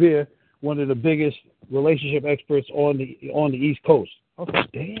Veer, one of the biggest relationship experts on the East Coast. I was like,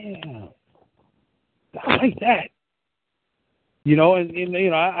 damn, I like that. And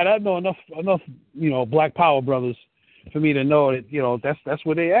I know enough Black Power brothers for me to know that that's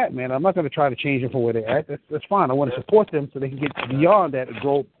where they at, man. I'm not going to try to change them from where they at. That's fine. I want to support them so they can get beyond that and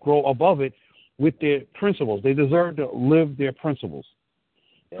grow above it with their principles. They deserve to live their principles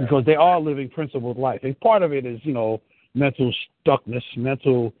because they are living principled life. And part of it is mental stuckness,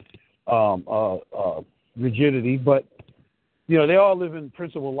 mental rigidity, but they all live in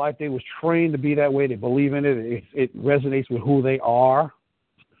principled life. They was trained to be that way. They believe in it. It resonates with who they are.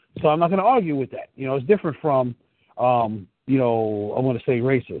 So I'm not going to argue with that. It's different from, I want to say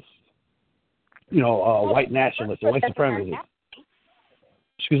racist, white nationalists or white supremacists.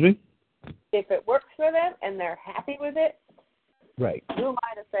 Excuse me? If it works for them and they're happy with it, right. Who am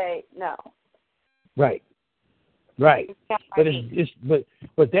I to say no? Right. But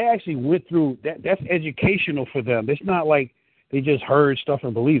they actually went through that. That's educational for them. It's not like they just heard stuff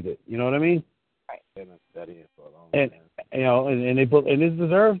and believed it. You know what I mean? Right. They've been studying for a long time.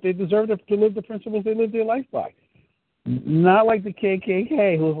 They deserve to live the principles they live their life by. Not like the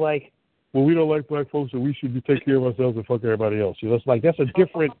KKK, who's like, well, we don't like black folks, so we should take care of ourselves and fuck everybody else. It's like that's a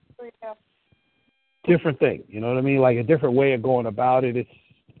different. different thing. You know what I mean? Like a different way of going about it. It's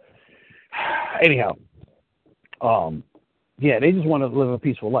anyhow. Yeah, they just want to live a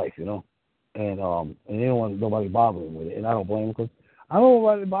peaceful life, you know, and they don't want nobody bothering with it, and I don't blame them because I don't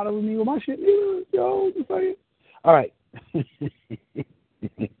want nobody bothering me with my shit either. Yo, just saying. All right.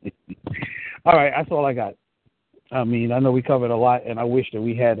 All right, that's all I got. I mean, I know we covered a lot, and I wish that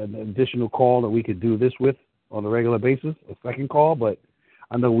we had an additional call that we could do this with on a regular basis, a second call, but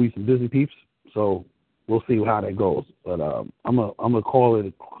I know we're some busy peeps, so we'll see how that goes. But I'm gonna call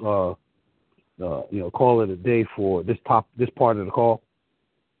it call it a day for this part of the call.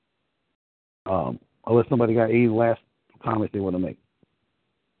 Unless somebody got any last comments they want to make.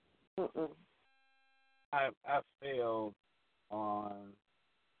 I failed on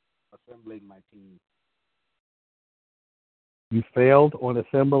assembling my team. You failed on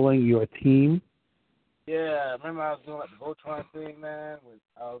assembling your team? Yeah, remember I was doing like the Voltron thing, man.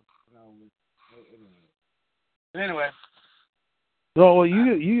 Anyway. So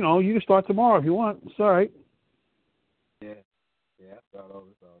you can start tomorrow if you want. It's all right. Yeah, I start over.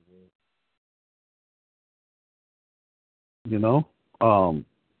 It's all good. You know,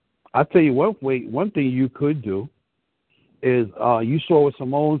 I tell you what. Wait, one thing you could do is you saw what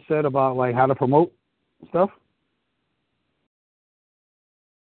Simone said about like how to promote stuff.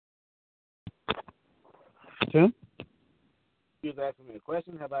 Tim? You was asking me a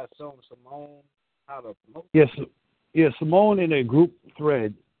question. Have I shown Simone how to promote? Yes. Yeah, Simone in a group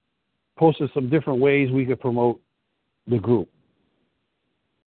thread posted some different ways we could promote the group.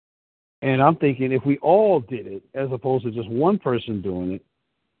 And I'm thinking if we all did it, as opposed to just one person doing it,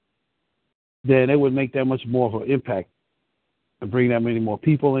 then it would make that much more of an impact and bring that many more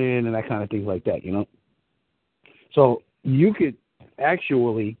people in and that kind of things like that, you know? So you could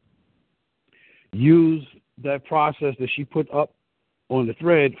actually use that process that she put up on the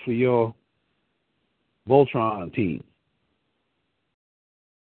thread for your Voltron team.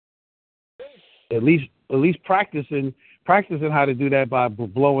 At least practicing how to do that by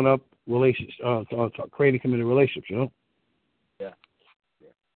blowing up relationships, creating committed relationships. You know.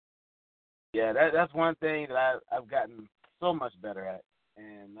 Yeah. That's one thing that I've gotten so much better at,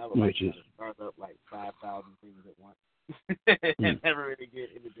 and I would like to start up like 5,000 things at once and never really get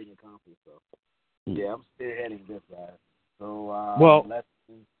anything accomplished. So yeah, I'm spearheading this guy. So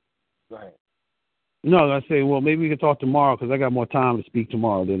go ahead. No, I say, well, maybe we can talk tomorrow because I got more time to speak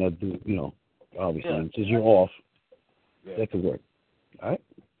tomorrow than I do, you know, obviously. Yeah. Since you're off, that could work. All right?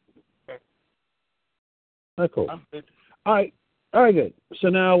 Okay. All right, cool. All right, good. So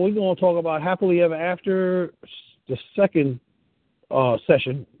now we're going to talk about Happily Ever After, the second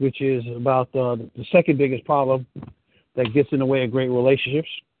session, which is about the second biggest problem that gets in the way of great relationships.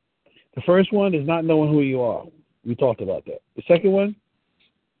 The first one is not knowing who you are. We talked about that. The second one,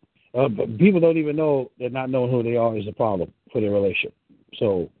 but people don't even know that not knowing who they are is a problem for their relationship.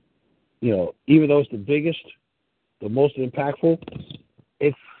 So, you know, even though it's the biggest, the most impactful,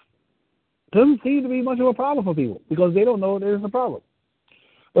 it doesn't seem to be much of a problem for people because they don't know there's a problem.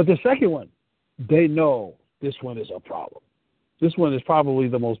 But the second one, they know this one is a problem. This one is probably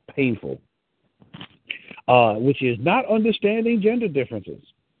the most painful, which is not understanding gender differences.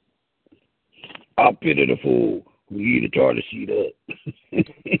 I pity the fool who eat a tartar sheet up.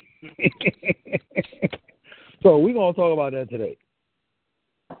 So we're going to talk about that today.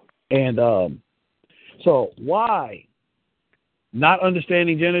 And so why not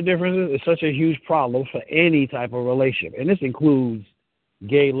understanding gender differences is such a huge problem for any type of relationship. And this includes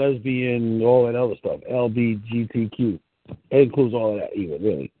gay, lesbian, all that other stuff, LGBTQ. It includes all of that even,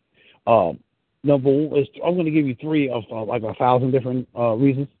 really. Number one, I'm going to give you three of like 1,000 different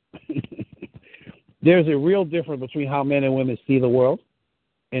reasons. There's a real difference between how men and women see the world.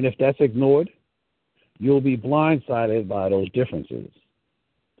 And if that's ignored, you'll be blindsided by those differences.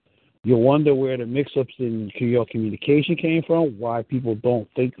 You'll wonder where the mix-ups in your communication came from, why people don't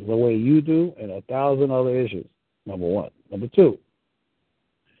think the way you do, and 1,000 other issues, number one. Number two,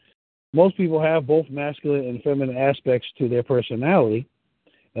 most people have both masculine and feminine aspects to their personality,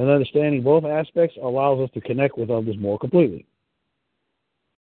 and understanding both aspects allows us to connect with others more completely.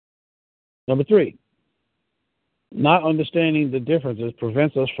 Number three, not understanding the differences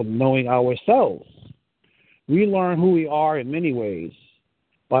prevents us from knowing ourselves. We learn who we are in many ways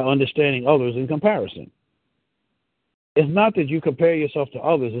by understanding others in comparison. It's not that you compare yourself to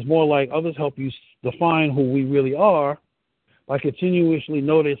others. It's more like others help you define who we really are by continuously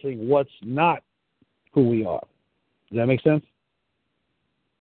noticing what's not who we are. Does that make sense?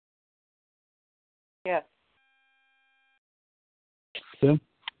 Yes. Tim?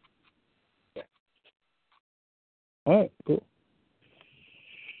 All right, cool.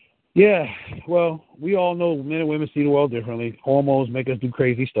 Yeah, well, we all know men and women see the world differently. Hormones make us do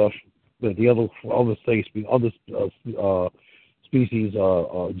crazy stuff that the other species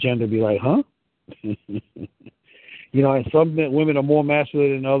gender be like, huh? You know, and some women are more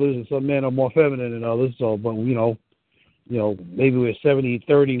masculine than others, and some men are more feminine than others. So, but maybe we're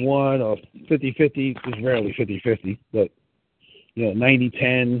 70-31 or 50-50. It's rarely 50-50, but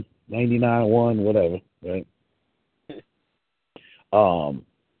 90-10, 99-1, whatever, right?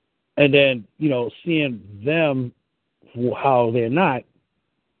 And then, seeing them how they're not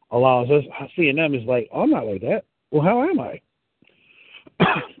allows us, seeing them is like, oh, I'm not like that. Well, how am I?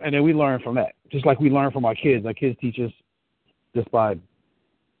 And then we learn from that. Just like we learn from our kids. Our kids teach us just by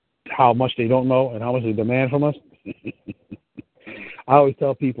how much they don't know and how much they demand from us. I always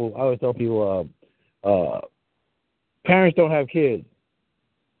tell people, parents don't have kids,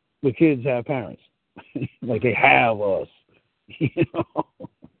 but kids have parents. Like they have us.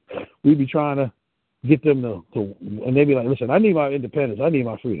 We be trying to get them to, and they be like, listen, I need my independence. I need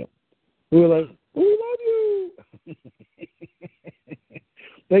my freedom. We were like, we love you.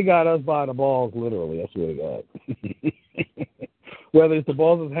 They got us by the balls, literally. I swear to God. Whether it's the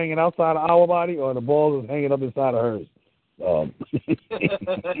balls that's hanging outside of our body or the balls that's hanging up inside of hers.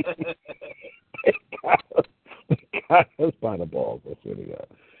 They got us by the balls. I swear to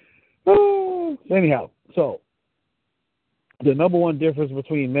God. Anyhow, so the number one difference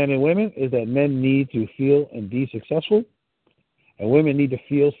between men and women is that men need to feel and be successful, and women need to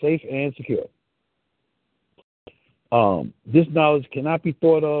feel safe and secure. This knowledge cannot be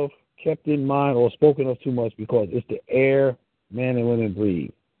thought of, kept in mind, or spoken of too much because it's the air men and women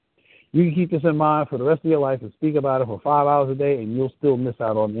breathe. You can keep this in mind for the rest of your life and speak about it for 5 hours a day, and you'll still miss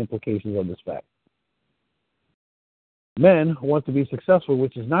out on the implications of this fact. Men want to be successful,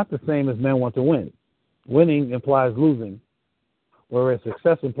 which is not the same as men want to win. Winning implies losing, whereas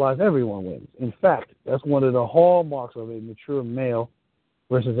success implies everyone wins. In fact, that's one of the hallmarks of a mature male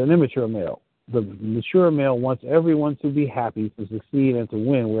versus an immature male. The mature male wants everyone to be happy, to succeed, and to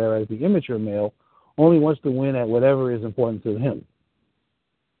win, whereas the immature male only wants to win at whatever is important to him.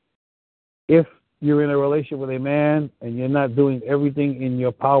 If you're in a relationship with a man and you're not doing everything in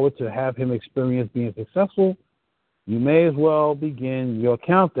your power to have him experience being successful, you may as well begin your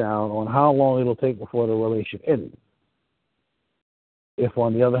countdown on how long it'll take before the relationship ends. If,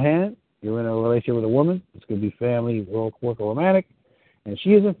 on the other hand, you're in a relationship with a woman, it's going to be family, work, or romantic, and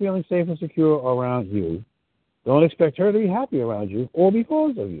she isn't feeling safe and secure around you, don't expect her to be happy around you or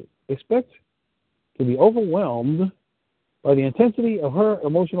because of you. Expect to be overwhelmed by the intensity of her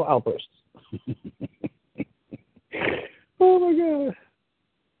emotional outbursts. Oh, my God.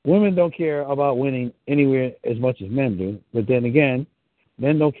 Women don't care about winning anywhere as much as men do, but then again,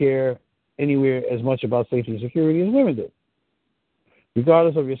 men don't care anywhere as much about safety and security as women do.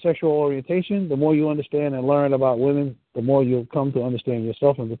 Regardless of your sexual orientation, the more you understand and learn about women, the more you'll come to understand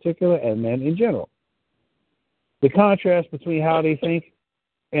yourself in particular and men in general. The contrast between how they think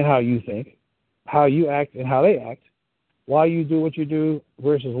and how you think, how you act and how they act, why you do what you do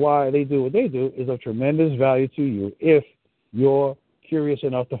versus why they do what they do is of tremendous value to you if you're curious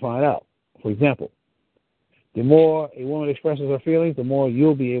enough to find out. For example, the more a woman expresses her feelings, the more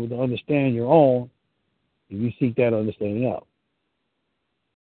you'll be able to understand your own if you seek that understanding out.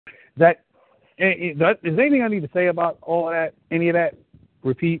 Is there anything I need to say about all of that? Any of that?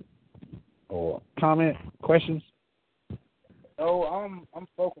 Repeat or comment? Questions? No, I'm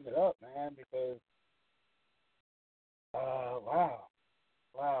soaking it up, man, because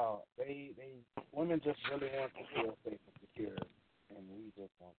wow, they women just really want to feel safe and secure, and we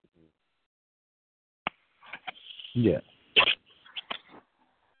just want to do.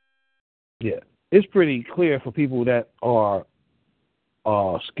 Yeah. It's pretty clear for people that are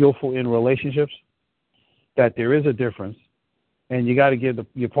skillful in relationships that there is a difference, and you got to give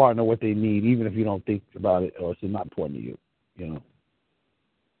your partner what they need, even if you don't think about it or it's not important to you.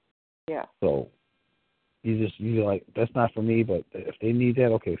 Yeah. So you're like, that's not for me, but if they need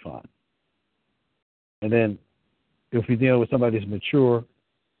that, okay, fine. And then if you're dealing with somebody that's mature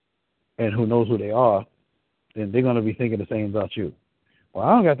and who knows who they are, then they're going to be thinking the same about you. Well,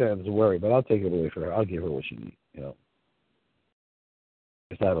 I don't got that as a worry, but I'll take it away for her. I'll give her what she needs.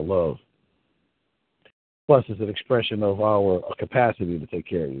 It's out of love. Plus, it's an expression of our capacity to take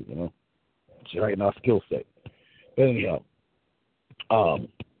care of you. It's right in our skill set. But anyhow,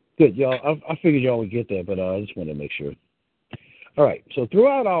 good, y'all. I figured y'all would get that, but I just wanted to make sure. All right. So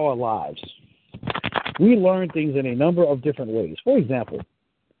throughout our lives, we learn things in a number of different ways. For example,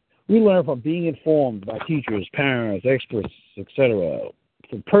 we learn from being informed by teachers, parents, experts, etc.,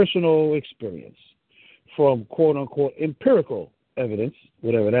 from personal experience, from quote-unquote empirical evidence,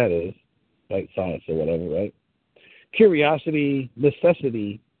 whatever that is, like science or whatever, right? Curiosity,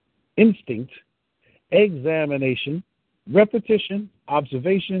 necessity, instinct, examination, repetition,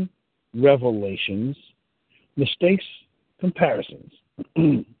 observation, revelations, mistakes, comparisons.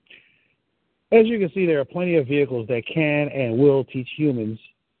 As you can see, there are plenty of vehicles that can and will teach humans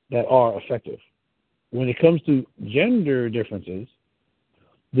that are effective. When it comes to gender differences,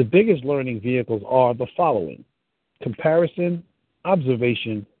 the biggest learning vehicles are the following: comparison,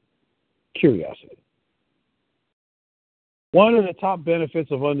 observation, curiosity. One of the top benefits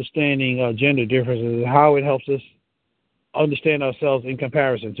of understanding gender differences is how it helps us understand ourselves in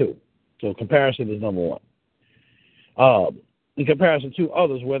comparison to. So comparison is number one. In comparison to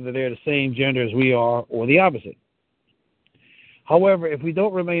others, whether they're the same gender as we are or the opposite. However, if we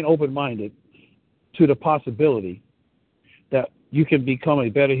don't remain open-minded to the possibility that you can become a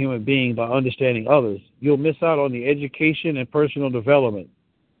better human being by understanding others, you'll miss out on the education and personal development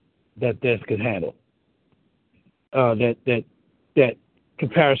that this could handle, that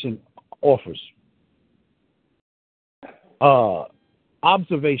comparison offers.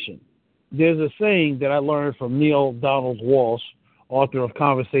 Observation. There's a saying that I learned from Neil Donald Walsh, author of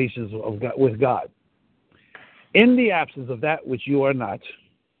Conversations with God. In the absence of that which you are not,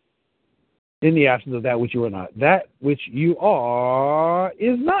 that which you are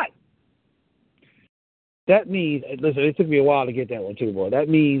is not. That means, listen, it took me a while to get that one too, boy. That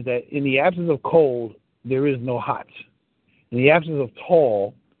means that in the absence of cold, there is no hot. In the absence of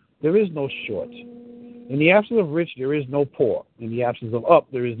tall, there is no short. In the absence of rich, there is no poor. In the absence of up,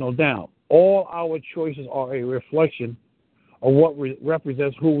 there is no down. All our choices are a reflection of what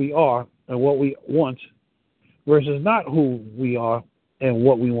represents who we are and what we want versus not who we are and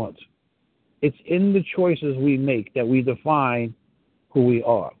what we want. It's in the choices we make that we define who we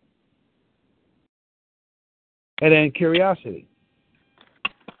are. And then curiosity.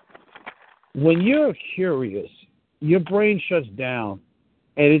 When you're curious, your brain shuts down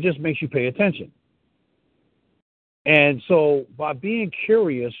and it just makes you pay attention. And so by being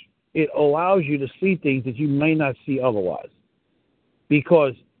curious, it allows you to see things that you may not see otherwise.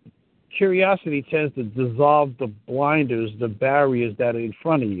 Because curiosity tends to dissolve the blinders, the barriers that are in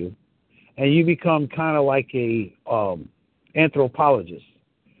front of you, and you become kind of like a anthropologist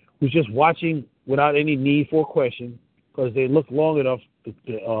who's just watching without any need for a question, because they look long enough,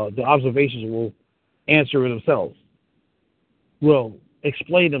 the observations will answer themselves, will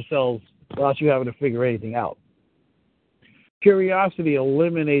explain themselves without you having to figure anything out. Curiosity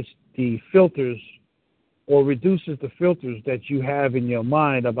eliminates the filters or reduces the filters that you have in your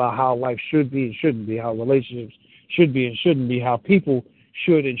mind about how life should be and shouldn't be, how relationships should be and shouldn't be, how people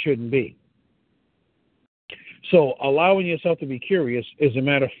should and shouldn't be. So allowing yourself to be curious, as a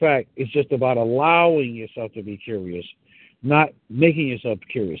matter of fact, it's just about allowing yourself to be curious, not making yourself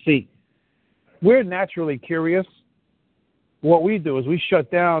curious. See, we're naturally curious. What we do is we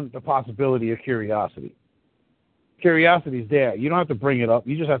shut down the possibility of curiosity. Curiosity is there. You don't have to bring it up.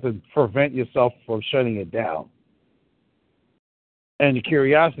 You just have to prevent yourself from shutting it down. And the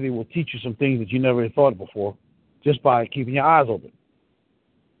curiosity will teach you some things that you never thought of before just by keeping your eyes open.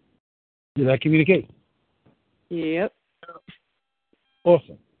 Did that communicate? Yep.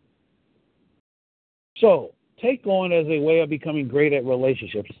 Awesome. So, take on as a way of becoming great at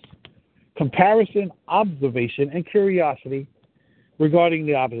relationships, comparison, observation, and curiosity regarding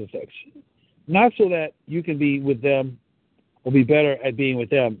the opposite sex. Not so that you can be with them or be better at being with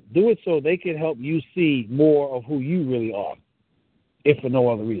them. Do it so they can help you see more of who you really are, if for no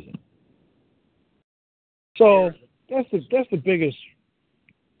other reason. So that's the biggest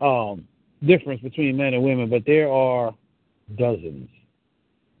difference between men and women, but there are dozens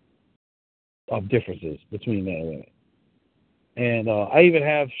of differences between men and women. And I even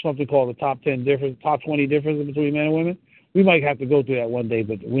have something called the top 20 differences between men and women. We might have to go through that one day,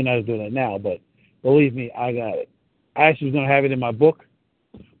 but we're not doing that now. But believe me, I got it. I actually was going to have it in my book,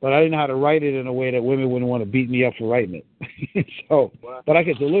 but I didn't know how to write it in a way that women wouldn't want to beat me up for writing it. So, but I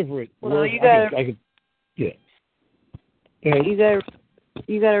could deliver it. Well, yeah.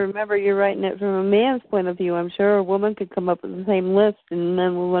 You got to remember you're writing it from a man's point of view. I'm sure a woman could come up with the same list, and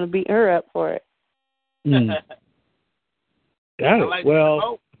then we want to beat her up for it. Got it. Like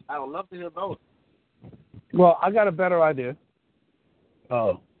well, I would love to hear both. Well, I got a better idea.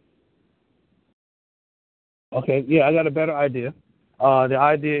 Oh. Okay, yeah, I got a better idea. The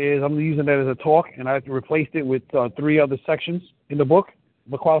idea is I'm using that as a talk, and I replaced it with 3 other sections in the book,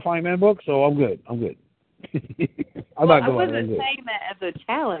 the Qualifying Man book, so I'm good. I'm not going. I wasn't saying that as a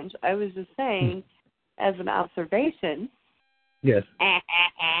challenge. I was just saying as an observation. Yes.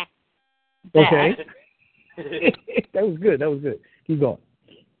 Okay. That was good. Keep going.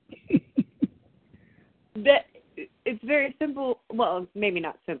 It's very simple. Well, maybe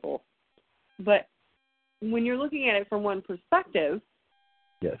not simple, but when you're looking at it from one perspective,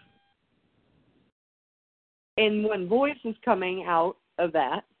 yes, and one voice is coming out of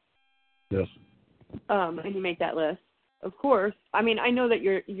that, yes, and you make that list. Of course, I mean, I know that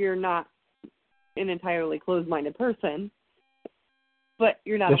you're not an entirely closed-minded person, but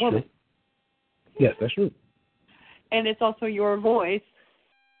you're not that's a woman. True. Yes, that's true. And it's also your voice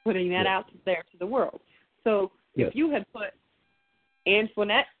putting that out there to the world. So if you had put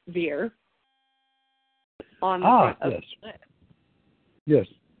Antoinette Beer on the front of the list, yes,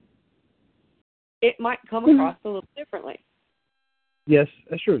 it might come across a little differently. Yes,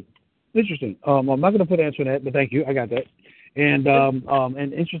 that's true. Interesting. I'm not going to put Antoinette, but thank you. I got that. And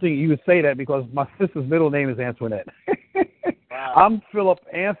and interesting you would say that because my sister's middle name is Antoinette. Wow. I'm Philip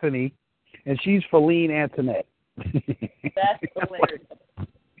Anthony, and she's Feline Antoinette. That's hilarious.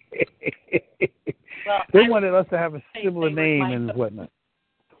 Well, they wanted us to have a similar name and whatnot.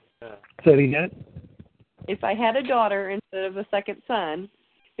 Say it again? If I had a daughter instead of a second son,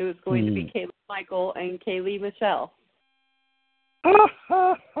 it was going to be Caleb Michael and Kaylee Michelle.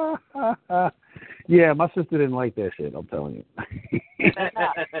 Yeah, my sister didn't like that shit, I'm telling you.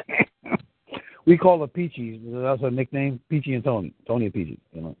 We call her Peachy. That's her nickname, Peachy and Tony. Tony and Peachy,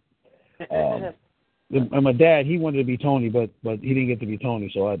 you know. And my dad, he wanted to be Tony, but he didn't get to be Tony,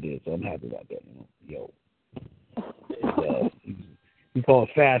 so I did. So I'm happy about that, you know. He called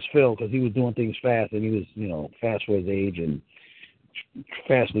it Fast Phil because he was doing things fast, and he was, you know, fast for his age and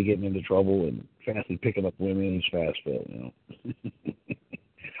fastly getting into trouble and fastly picking up women. He's Fast Phil, you know.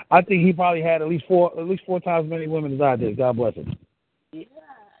 I think he probably had at least four times as many women as I did. God bless him. Yeah.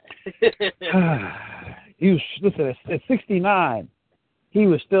 He was, listen, at 69, he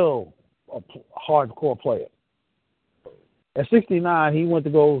was still a hardcore player. At 69, he went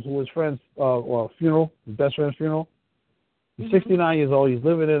to go to his friend's funeral, his best friend's funeral. He's 69 years old. He's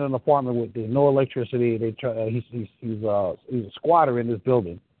living in an apartment with there's no electricity. He's a squatter in this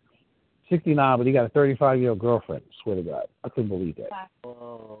building. 69, but he got a 35-year-old girlfriend. Swear to God, I couldn't believe that.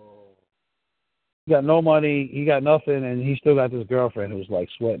 Whoa. He got no money. He got nothing, and he still got this girlfriend who's like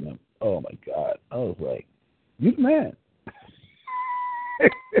sweating him. Oh my God! I was like, you the man.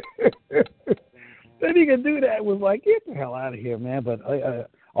 Then he can do that was like, get the hell out of here, man. But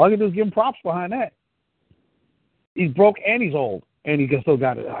all I can do is give him props behind that. He's broke and he's old, and he can still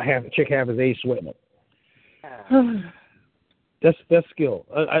got a chick half his age sweating him. That's skill.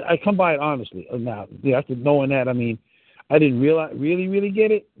 I come by it honestly. Now, after knowing that, I mean, I didn't really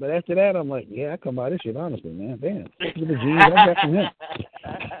get it, but after that, I'm like, yeah, I come by this shit honestly, man. Damn, look at the genes I got from him.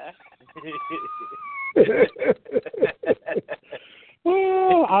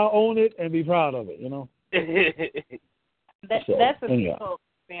 Well, I'll own it and be proud of it, you know. That's an insult,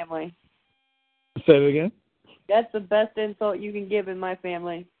 family. Say it again. That's the best insult you can give in my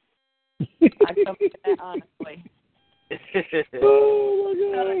family. I come to that honestly. Oh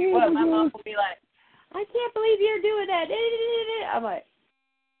my God! What, my mom will be like, I can't believe you're doing that. I'm like,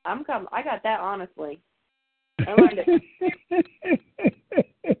 I got that honestly. I learned it.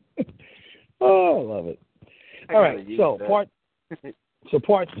 Oh, I love it. All right, so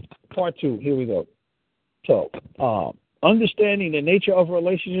part two. Here we go. So, understanding the nature of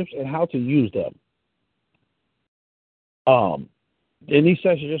relationships and how to use them. In these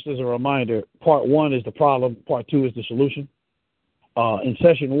sessions, just as a reminder, part one is the problem, part two is the solution. In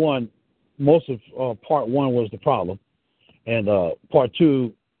session one, most of part one was the problem, and part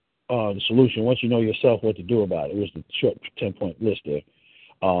two, the solution. Once you know yourself what to do about it, it was the short 10-point list there.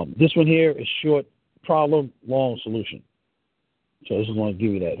 This one here is short problem, long solution. So this is going to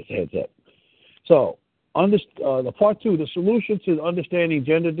give you that as a heads up. So, the part two, the solution to understanding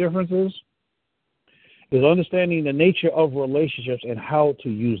gender differences is understanding the nature of relationships and how to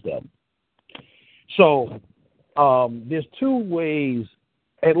use them. So there's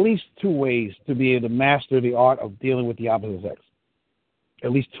at least two ways to be able to master the art of dealing with the opposite sex.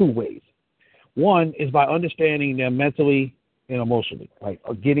 At least two ways. One is by understanding them mentally and emotionally, like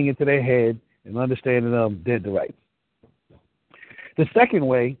getting into their head and understanding them dead to rights. The second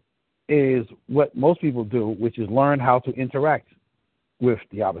way is what most people do, which is learn how to interact with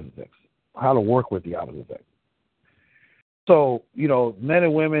the opposite sex. How to work with the opposite sex. So, you know, men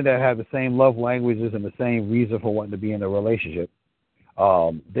and women that have the same love languages and the same reason for wanting to be in a relationship,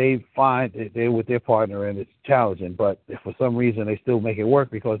 they find that they're with their partner and it's challenging, but if for some reason they still make it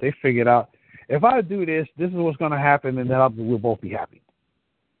work because they figured out, if I do this, this is what's going to happen, and then we'll both be happy.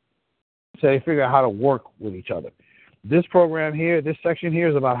 So they figure out how to work with each other. This program here, this section here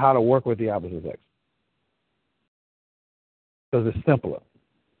is about how to work with the opposite sex. because it's simpler.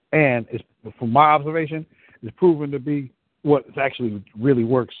 And it's, from my observation, it's proven to be what actually really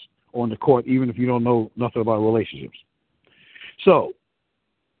works on the court, even if you don't know nothing about relationships. So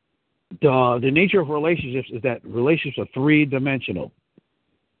the nature of relationships is that relationships are three-dimensional.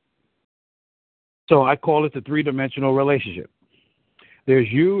 So I call it the three-dimensional relationship.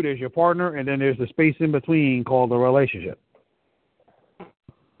 There's you, there's your partner, and then there's the space in between called the relationship.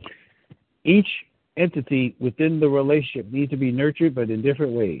 Each entity within the relationship needs to be nurtured, but in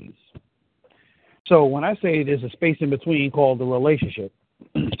different ways. So when I say there's a space in between called the relationship,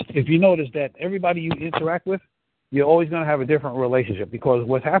 if you notice that everybody you interact with, you're always going to have a different relationship, because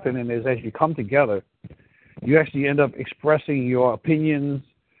what's happening is as you come together, you actually end up expressing your opinions,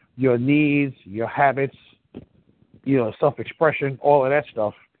 your needs, your habits, self-expression, all of that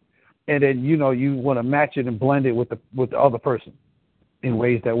stuff. And then, you want to match it and blend it with the other person in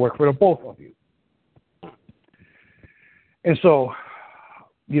ways that work for the both of you. And so,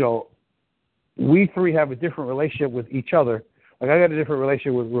 we three have a different relationship with each other. Like, I got a different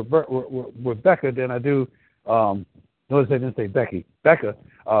relationship with Becca than I do. Notice I didn't say Becky. Becca.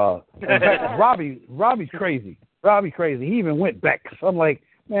 Robbie's crazy. Robbie's crazy. He even went back. So I'm like,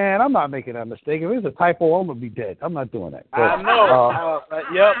 man, I'm not making that mistake. If it's a typo, I'm going to be dead. I'm not doing that. So, I know. I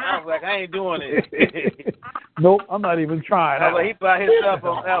was like, I ain't doing it. Nope, I'm not even trying. I was like, he by himself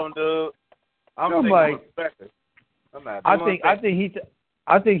on that one, dude. I'm like, I'm not doing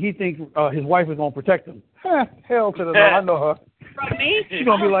I think he thinks his wife is going to protect him. Hell to the no. I know her. From me? She's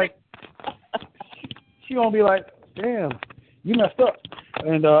going to be like, damn, you messed up.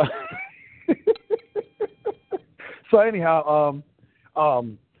 And so anyhow,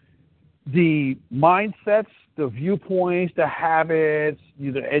 the mindsets, the viewpoints, the habits,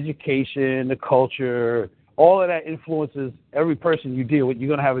 the education, the culture, all of that influences every person you deal with.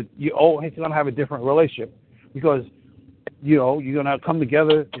 You're always going to have a different relationship, because you're going to come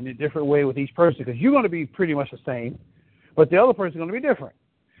together in a different way with each person, because you're going to be pretty much the same, but the other person is going to be different.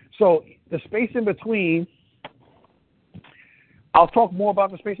 So the space in between, I'll talk more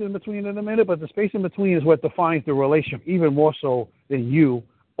about the space in between in a minute, but the space in between is what defines the relationship even more so than you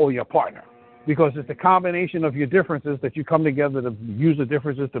or your partner, because it's the combination of your differences that you come together to use the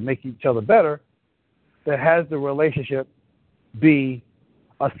differences to make each other better that has the relationship be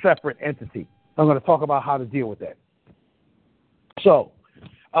a separate entity. I'm going to talk about how to deal with that. So,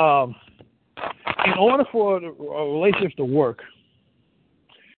 in order for a relationship to work,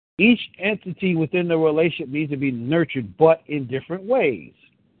 each entity within the relationship needs to be nurtured, but in different ways.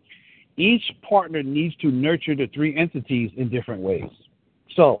 Each partner needs to nurture the three entities in different ways.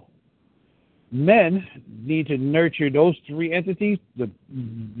 So, men need to nurture those three entities,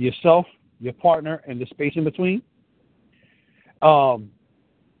 yourself, your partner, and the space in between. Like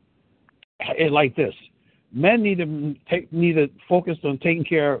this. Men need to focus on taking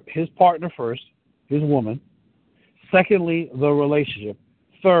care of his partner first, his woman. Secondly, the relationship.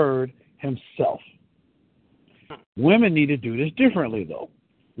 Third, himself. Women need to do this differently, though.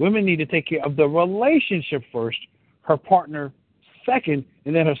 Women need to take care of the relationship first, her partner second,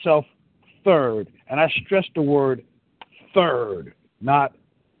 and then herself third. And I stress the word third, not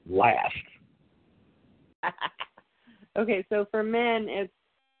last. Okay, so for men,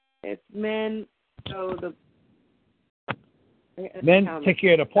 it's men. So men take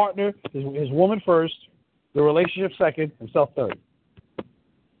care of the partner, his woman first, the relationship second, himself third.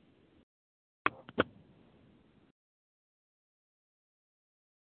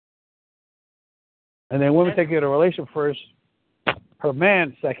 And then women take care of the relationship first, her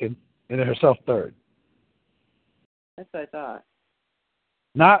man second, and then herself third. That's what I thought.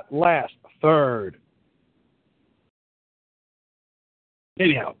 Not last, third.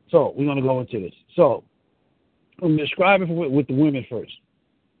 Anyhow, so we're going to go into this. So I'm going to describe it with the women first.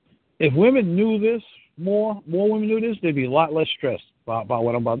 If women knew this, more women knew this, they'd be a lot less stressed about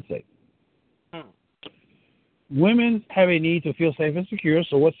what I'm about to say. Women have a need to feel safe and secure,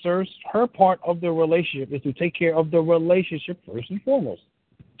 so what serves her part of the relationship is to take care of the relationship first and foremost.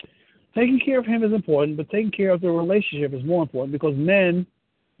 Taking care of him is important, but taking care of the relationship is more important, because men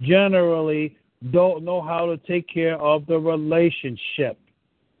generally don't know how to take care of the relationship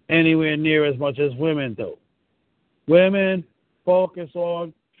anywhere near as much as women do. Women focus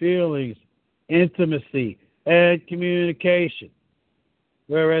on feelings, intimacy, and communication,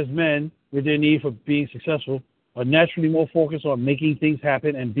 whereas men, with their need for being successful, are naturally more focused on making things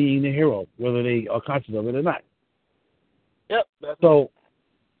happen and being the hero, whether they are conscious of it or not. Yep. So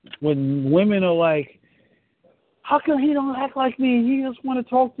when women are like, how come he don't act like me? He just want to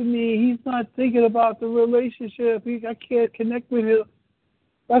talk to me. He's not thinking about the relationship. I can't connect with him.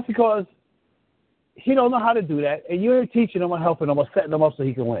 That's because he don't know how to do that, and you're teaching him or helping him or setting him up so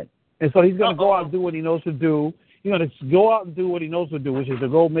he can win. And so he's going to go out and do what he knows to do. He's going to go out and do what he knows to do, which is to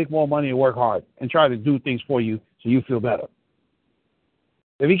go make more money and work hard and try to do things for you so you feel better.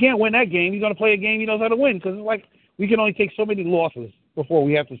 If he can't win that game, he's going to play a game he knows how to win, because it's like we can only take so many losses before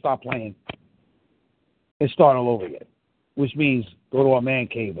we have to stop playing and start all over again, which means go to a man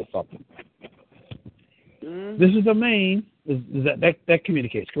cave or something. This is the main. Is that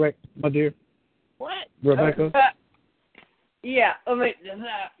communicates, correct, my dear? What? Rebecca? Yeah. Let me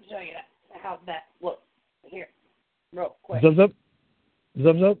show you how that looks. Here, real quick. Zubs up?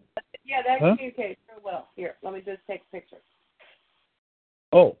 Zubs up? Yeah, that communicates real well. Here, let me just take a picture.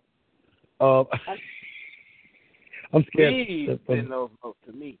 Oh. I'm scared. Please send those notes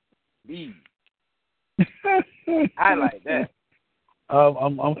to me. Please. I like that.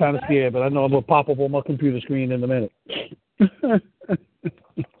 I'm kind of scared, but I know I'm going to pop up on my computer screen in a minute.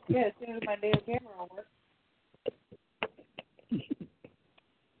 Yeah, as soon as my damn camera will work.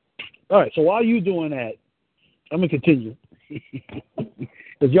 All right, so while you're doing that, I'm going to continue.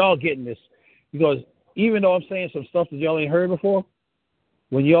 Because y'all getting this. Because even though I'm saying some stuff that y'all ain't heard before,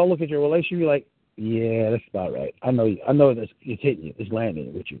 when y'all look at your relationship, you're like, yeah, that's about right. I know this, it's hitting you. It's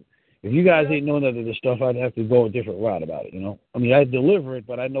landing with you. If you guys ain't know none of this stuff, I'd have to go a different route about it, you know? I mean, I'd deliver it,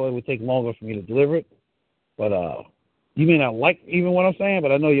 but I know it would take longer for me to deliver it. But you may not like even what I'm saying,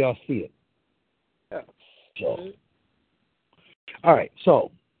 but I know y'all see it. Yeah. So, all right.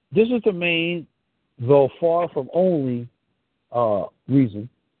 So this is the main, though far from only reason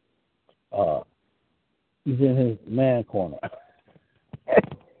he's in his man corner.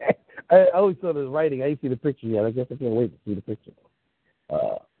 I always saw the writing. I didn't see the picture yet. I guess I can't wait to see the picture.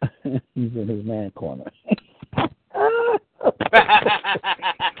 He's in his man corner.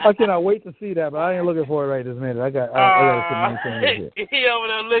 I cannot wait to see that, but I ain't looking for it right this minute. I got to put my thing here. He over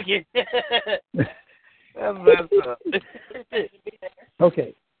there looking. That's messed up.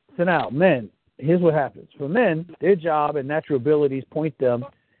 Okay, so now, men, here's what happens. For men, their job and natural abilities point them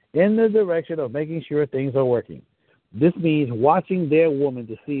in the direction of making sure things are working. This means watching their woman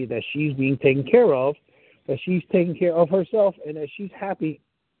to see that she's being taken care of, that she's taking care of herself, and that she's happy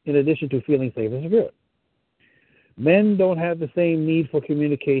in addition to feeling safe and secure. Men don't have the same need for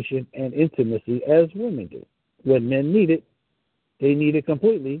communication and intimacy as women do. When men need it, they need it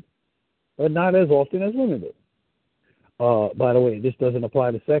completely, but not as often as women do. By the way, this doesn't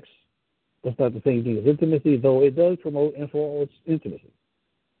apply to sex. That's not the same thing as intimacy, though it does promote and promotes intimacy.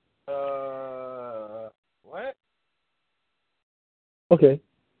 What? Okay.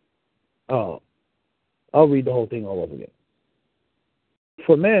 I'll read the whole thing all over again.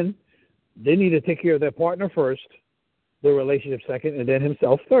 For men, they need to take care of their partner first, their relationship second, and then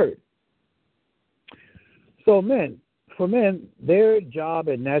himself third. So for men, their job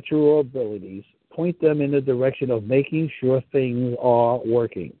and natural abilities point them in the direction of making sure things are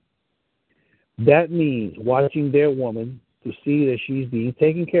working. That means watching their woman to see that she's being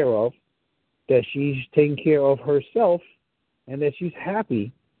taken care of, that she's taking care of herself, and that she's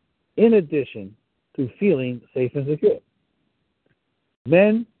happy in addition to feeling safe and secure.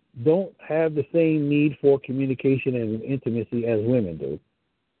 Men don't have the same need for communication and intimacy as women do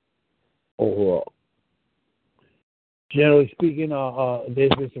overall. Generally speaking,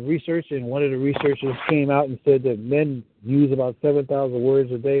 there's been some research, and one of the researchers came out and said that men use about 7,000 words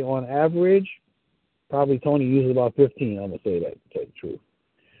a day on average. Probably Tony uses about 15, I'm going to say that, to tell you the truth.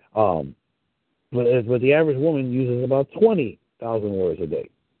 But the average woman uses about 20,000 words a day.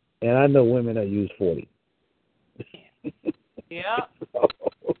 And I know women that use 40. Yeah.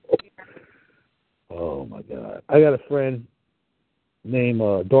 Oh, my God. I got a friend named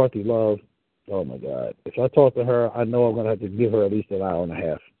Dorothy Love. Oh, my God. If I talk to her, I know I'm going to have to give her at least an hour and a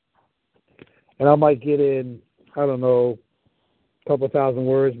half. And I might get in, I don't know, a couple thousand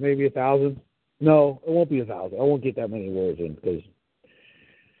words, maybe 1,000. No, it won't be 1,000. I won't get that many words in because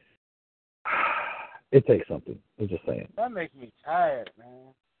it takes something. I'm just saying. That makes me tired,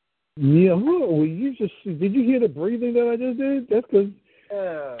 man. Yeah, well, did you hear the breathing that I just did? That's because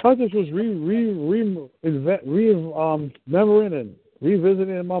I just was remembering and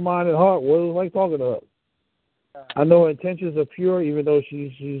revisiting in my mind and heart what it was like talking to her. I know her intentions are pure, even though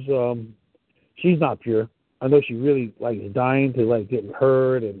she's not pure. I know she really likes dying to like get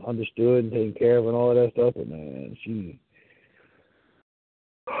heard and understood and taken care of and all of that stuff. But man, she's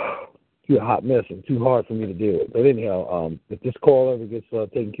a hot mess and too hard for me to deal with. But anyhow, if this call ever gets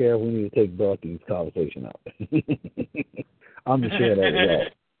taken care of, we need to take Dorothy's conversation out. I'm just sharing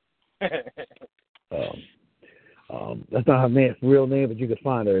that with y'all. That's not her real name, but you can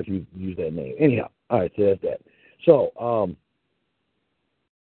find her if you use that name. Anyhow, all right, so that's that. So,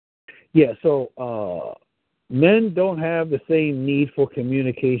 Yeah, so men don't have the same need for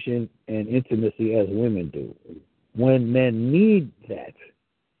communication and intimacy as women do. When men need that,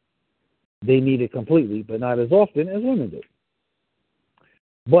 they need it completely, but not as often as women do.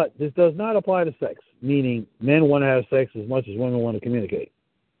 But this does not apply to sex, meaning men want to have sex as much as women want to communicate.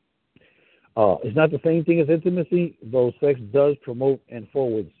 It's not the same thing as intimacy, though sex does promote and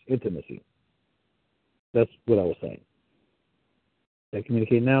forwards intimacy. That's what I was saying. Can I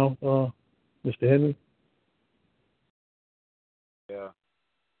communicate now, Mr. Henry? Yeah.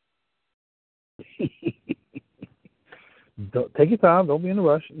 Take your time. Don't be in a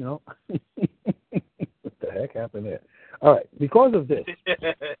rush, you know. What the heck happened there? All right. Because of this,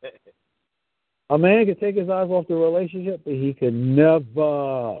 a man can take his eyes off the relationship, but he can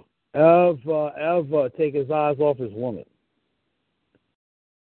never, ever take his eyes off his woman.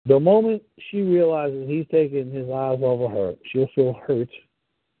 The moment she realizes he's taking his eyes off of her, she'll feel hurt,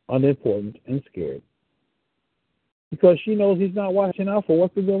 unimportant, and scared. Because she knows he's not watching out for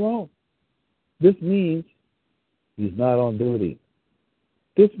what could go wrong. This means he's not on duty.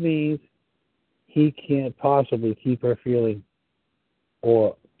 This means he can't possibly keep her feeling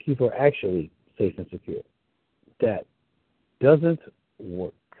or keep her actually safe and secure. That doesn't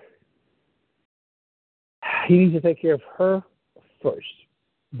work. He needs to take care of her first.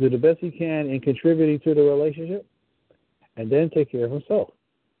 Do the best he can in contributing to the relationship, and then take care of himself.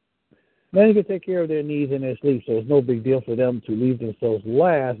 Men can take care of their needs in their sleep, so it's no big deal for them to leave themselves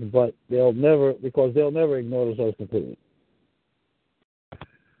last, but they'll never ignore themselves completely.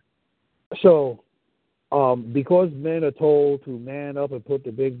 So, because men are told to man up and put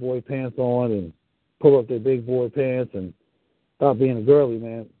the big boy pants on and pull up their big boy pants and stop being a girly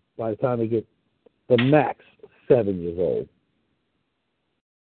man by the time they get the max 7 years old,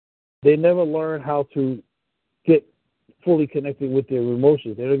 they never learn how to get fully connected with their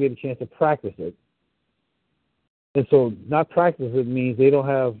emotions. They don't get a chance to practice it. And so not practice it means they don't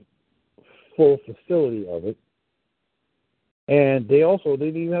have full facility of it. And they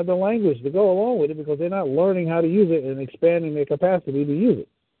didn't even have the language to go along with it because they're not learning how to use it and expanding their capacity to use it.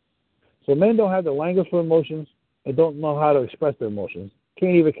 So men don't have the language for emotions and don't know how to express their emotions.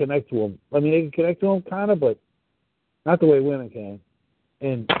 Can't even connect to them. I mean, they can connect to them kind of, but not the way women can.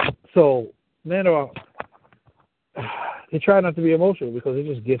 And so men they try not to be emotional because it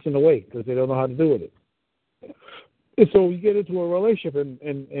just gets in the way because they don't know how to do with it. And so we get into a relationship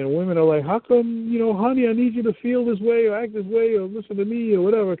and women are like, how come, honey, I need you to feel this way or act this way or listen to me or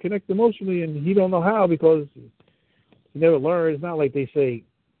whatever, connect emotionally, and he don't know how because he never learned. It's not like they say,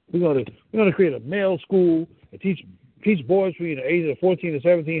 we're gonna create a male school and teach boys between the ages of 14 and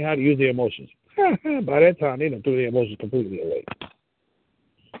 17 how to use their emotions. By that time, they done threw their emotions completely away.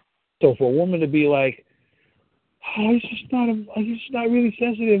 So for a woman to be like, oh, he's just not really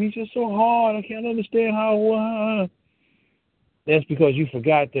sensitive. He's just so hard. I can't understand how. That's because you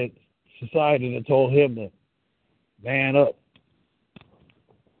forgot that society that told him to man up.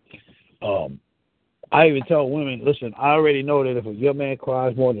 I even tell women, listen, I already know that if a young man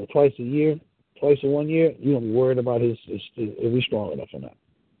cries more than twice in 1 year, you're going to be worried about if he's strong enough or not.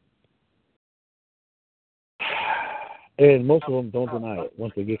 And most of them don't deny it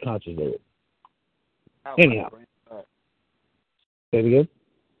once they get conscious of it. Anyhow. Say it again?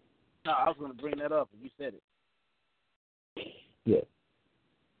 No, I was going to bring that up, and you said it. Yeah.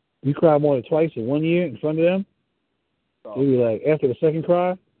 You cry more than twice in 1 year in front of them, they'll be like, after the second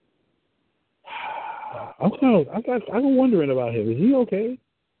cry, I'm wondering about him. Is he okay?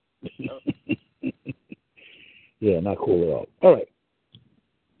 Yeah, not cool at all. All right.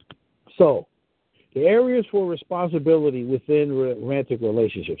 So, the areas for responsibility within romantic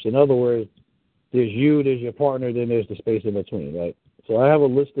relationships. In other words, there's you, there's your partner, then there's the space in between, right? So I have a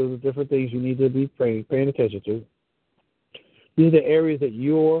list of the different things you need to be paying attention to. These are the areas that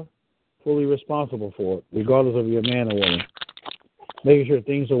you're fully responsible for, regardless of you're a man or woman. Making sure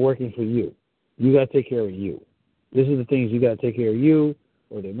things are working for you. You got to take care of you. This is the things you got to take care of you,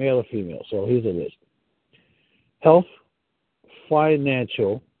 whether they're male or female. So here's a list. Health,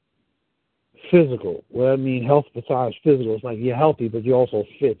 financial, physical. Well, I mean health besides physical. It's like you're healthy, but you're also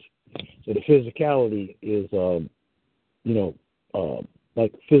fit. So the physicality is,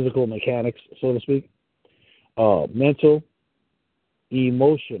 like physical mechanics, so to speak. Mental,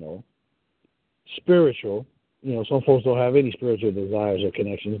 emotional, spiritual. Some folks don't have any spiritual desires or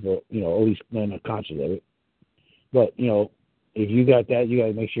connections, but, at least men are conscious of it. But, if you got that, you got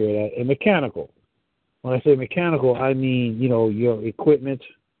to make sure of that. And mechanical. When I say mechanical, I mean, your equipment,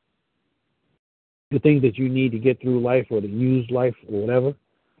 the things that you need to get through life or to use life or whatever.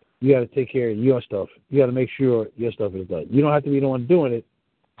 You got to take care of your stuff. You got to make sure your stuff is done. You don't have to be the one doing it,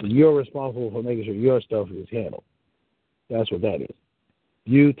 You're responsible for making sure your stuff is handled. That's what that is.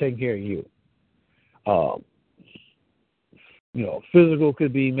 You taking care of you. Physical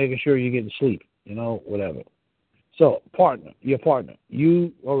could be making sure you're getting sleep, whatever. So, your partner,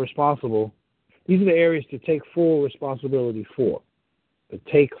 you are responsible. These are the areas to take full responsibility for.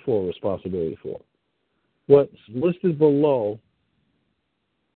 What's listed below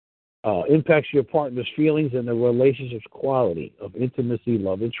impacts your partner's feelings and the relationship's quality of intimacy,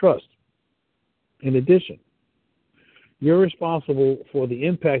 love, and trust. In addition, you're responsible for the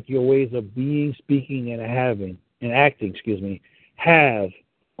impact your ways of being, speaking, and acting have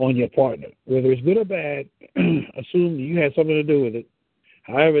on your partner. Whether it's good or bad, assume you had something to do with it,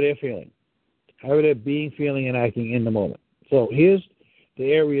 however they're feeling, however they're being, feeling, and acting in the moment. So here's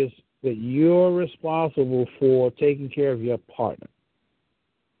the areas that you're responsible for taking care of your partner.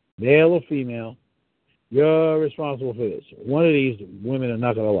 Male or female, you're responsible for this. One of these women are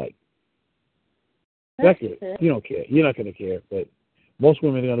not going to like. You don't care. You're not going to care, but most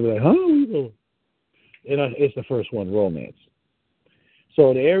women are going to be like, huh? It's the first one, romance.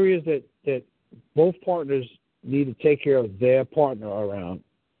 So the areas that both partners need to take care of their partner around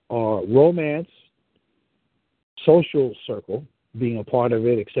are romance, social circle, being a part of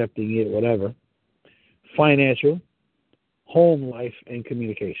it, accepting it, whatever, financial, home life, and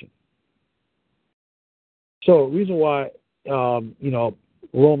communication. So the reason why,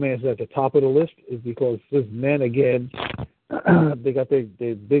 romance is at the top of the list is because these men, again, they got their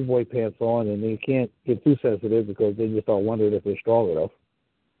big boy pants on and they can't get too sensitive because they just start wondering if they're strong enough,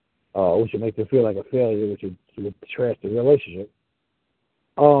 which would make them feel like a failure, which would trash the relationship,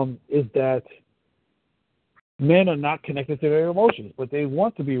 is that men are not connected to their emotions, but they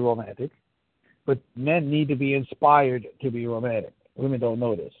want to be romantic, but men need to be inspired to be romantic. Women don't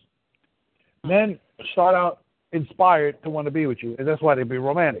know this. Men start out inspired to want to be with you, and that's why they be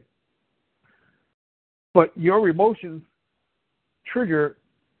romantic. But your emotions trigger,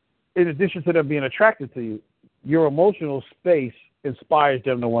 in addition to them being attracted to you, your emotional space inspires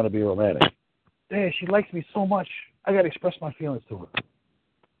them to want to be romantic. Hey, she likes me so much, I got to express my feelings to her.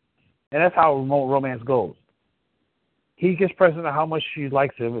 And that's how romance goes. He gets present to how much she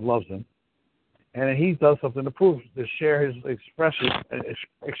likes him and loves him, and then he does something to prove, to share his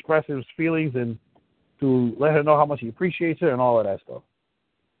express his feelings and to let her know how much he appreciates her and all of that stuff.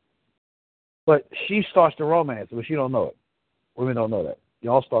 But she starts the romance, but she don't know it. Women don't know that.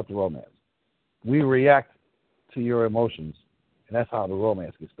 Y'all start the romance. We react to your emotions, and that's how the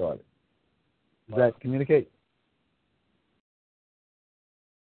romance gets started. Does that communicate?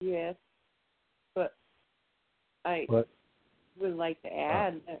 Yes, but I would like to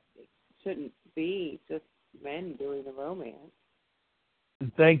add that it shouldn't be just men doing the romance.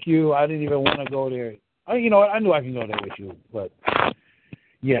 Thank you. I didn't even want to go there. You know what? I knew I can go there with you, but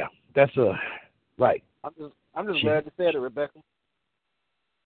yeah, that's right. I'm just glad you said it, Rebecca.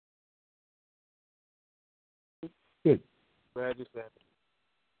 Good. Glad you said it.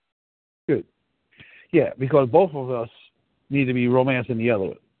 Good. Yeah, because both of us need to be romancing the other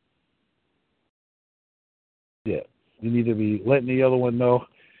one. Yeah, you need to be letting the other one know,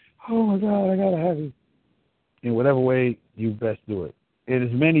 oh my God, I gotta have you, in whatever way you best do it. In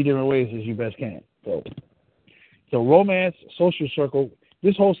as many different ways as you best can. So romance, social circle,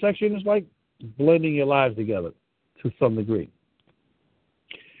 this whole section is like blending your lives together to some degree.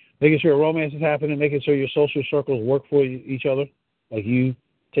 Making sure romance is happening, making sure your social circles work for each other, like you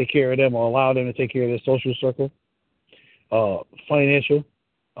take care of them or allow them to take care of their social circle, financial,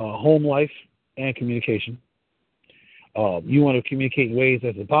 home life, and communication. You want to communicate in ways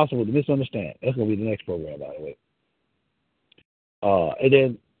that's impossible to misunderstand. That's going to be the next program, by the way. And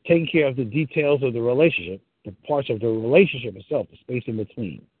then taking care of the details of the relationship, the parts of the relationship itself, the space in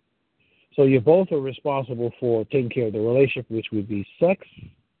between. So you both are responsible for taking care of the relationship, which would be sex,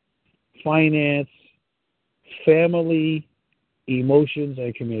 finance, family, emotions,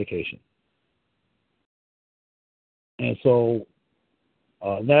 and communication. And so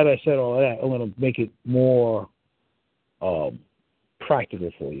now that I said all of that, I'm going to make it more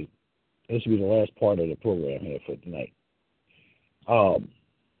practical for you. This will be the last part of the program here for tonight.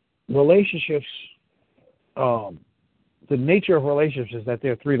 Relationships, the nature of relationships is that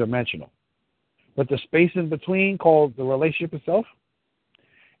they're three-dimensional. But the space in between, called the relationship itself,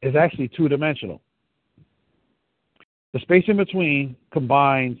 is actually two-dimensional. The space in between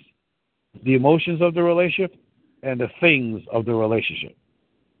combines the emotions of the relationship and the things of the relationship.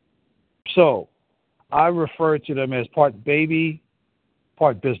 So I refer to them as part baby,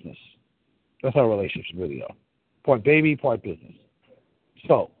 part business. That's how relationships really are. Part baby, part business.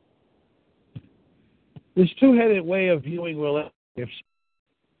 So this two-headed way of viewing relationships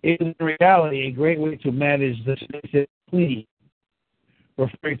is in reality a great way to manage the space between,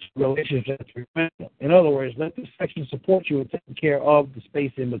 referring to relationships as mental. In other words, let the section support you in taking care of the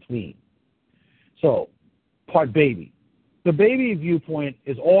space in between. So, part baby. The baby viewpoint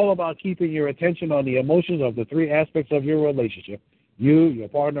is all about keeping your attention on the emotions of the three aspects of your relationship, you, your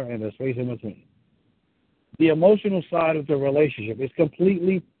partner, and the space in between. The emotional side of the relationship is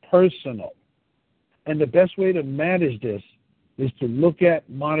completely personal. And the best way to manage this is to look at,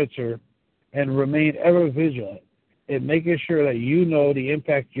 monitor, and remain ever vigilant in making sure that you know the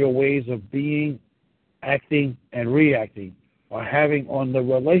impact your ways of being, acting, and reacting are having on the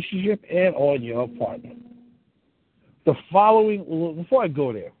relationship and on your partner. The following, before I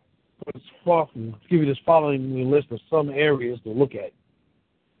go there, let's give you this following list of some areas to look at.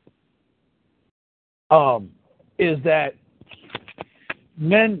 Is that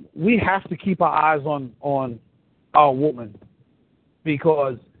men, we have to keep our eyes on our woman,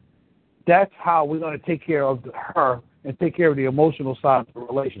 because that's how we're going to take care of her and take care of the emotional side of the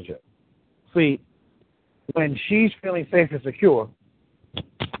relationship. See, when she's feeling safe and secure,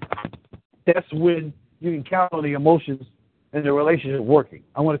 that's when you can count on the emotions and the relationship working.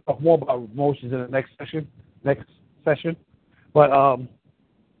 I want to talk more about emotions in the next session. But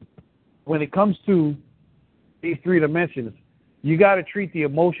when it comes to these three dimensions, you got to treat the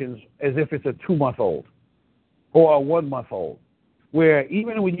emotions as if it's a 2-month-old or a 1-month-old, where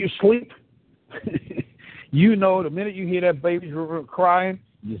even when you sleep, you know the minute you hear that baby crying,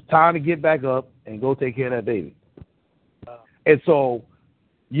 it's time to get back up and go take care of that baby. And so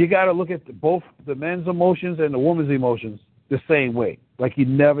you got to look at both the men's emotions and the woman's emotions the same way. Like you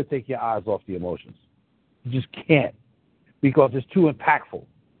never take your eyes off the emotions. You just can't, because it's too impactful.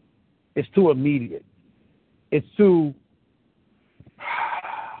 It's too immediate. It's too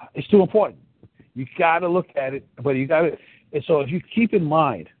important. You got to look at it, but you got to. And so if you keep in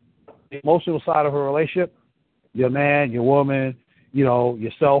mind the emotional side of a relationship, your man, your woman,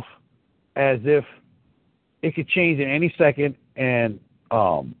 yourself, as if it could change in any second, and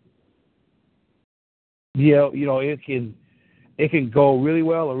it can go really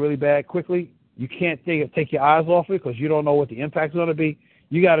well or really bad quickly. You can't take your eyes off it because you don't know what the impact's going to be.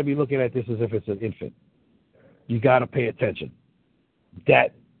 You got to be looking at this as if it's an infant. You got to pay attention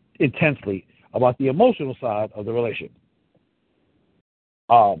that intensely about the emotional side of the relationship.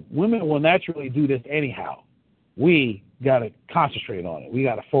 Women will naturally do this anyhow. We got to concentrate on it. We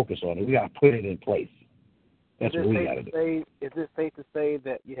got to focus on it. We got to put it in place. That's what we got to do. Is it safe to say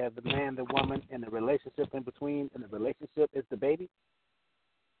that you have the man, the woman, and the relationship in between, and the relationship is the baby?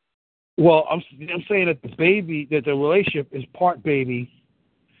 Well, I'm saying that the relationship is part baby,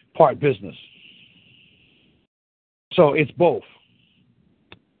 part business. So it's both,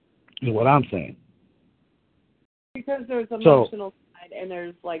 is what I'm saying. Because there's emotional side and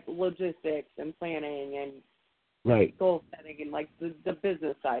there's like logistics and planning and right, goal setting and like the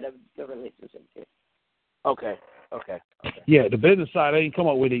business side of the relationship too. Okay. Yeah, the business side, I ain't come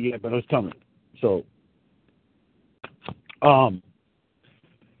up with it yet, but it's coming. So, so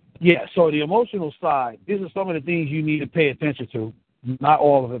the emotional side, these are some of the things you need to pay attention to. Not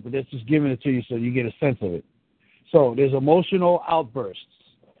all of it, but that's just giving it to you so you get a sense of it. So there's emotional outbursts.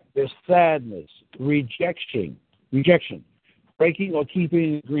 There's sadness, rejection, breaking or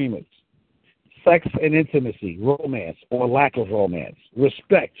keeping agreements, sex and intimacy, romance or lack of romance,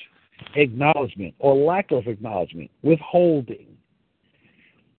 respect, acknowledgement or lack of acknowledgement, withholding.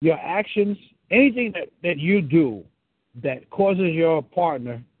 Your actions, anything that you do that causes your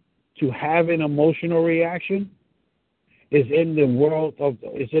partner to have an emotional reaction is in the world of,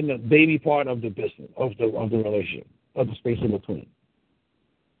 it's in the baby part of the business, of the relationship, of the space in between.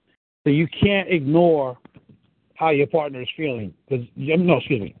 So you can't ignore how your partner is feeling.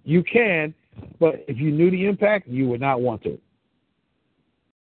 You can, but if you knew the impact, you would not want to.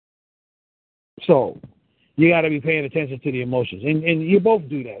 So you got to be paying attention to the emotions. And you both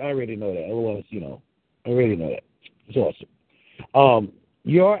do that. I already know that. Otherwise, I already know that. It's awesome.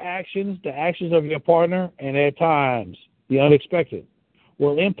 Your actions, the actions of your partner, and at times the unexpected,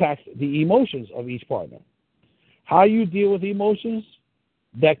 will impact the emotions of each partner. How you deal with emotions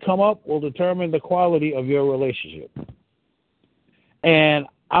that come up will determine the quality of your relationship. And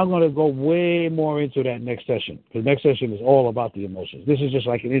I'm going to go way more into that next session, because next session is all about the emotions. This is just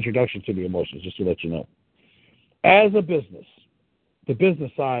like an introduction to the emotions, just to let you know. As a business, the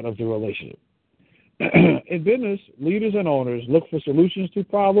business side of the relationship. In business, leaders and owners look for solutions to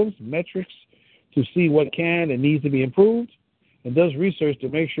problems, metrics to see what can and needs to be improved, and does research to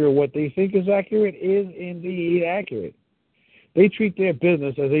make sure what they think is accurate is indeed accurate. They treat their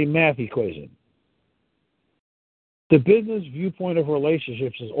business as a math equation. The business viewpoint of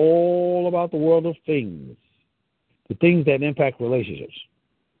relationships is all about the world of things, the things that impact relationships.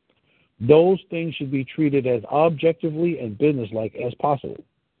 Those things should be treated as objectively and businesslike as possible.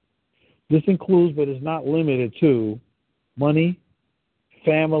 This includes, but is not limited to, money,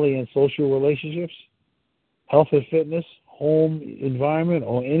 family and social relationships, health and fitness, home environment,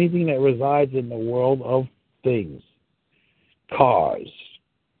 or anything that resides in the world of things. Cars,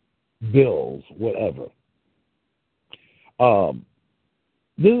 bills, whatever.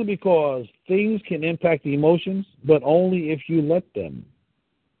 This is because things can impact emotions, but only if you let them.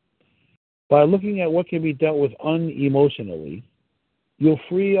 By looking at what can be dealt with unemotionally, you'll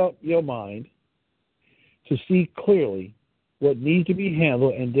free up your mind to see clearly what needs to be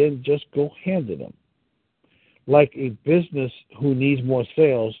handled and then just go handle them. Like a business who needs more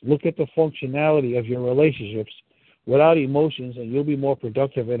sales, look at the functionality of your relationships without emotions, and you'll be more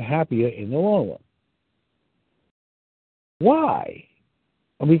productive and happier in the long run. Why?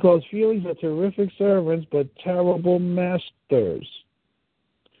 Because feelings are terrific servants but terrible masters.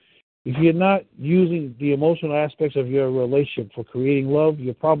 If you're not using the emotional aspects of your relationship for creating love,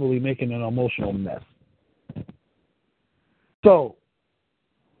 you're probably making an emotional mess. So,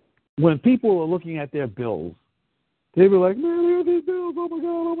 when people are looking at their bills, they be like, man, look at these bills, oh my God,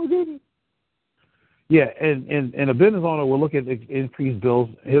 oh my goodness. Yeah, and a business owner will look at increased bills,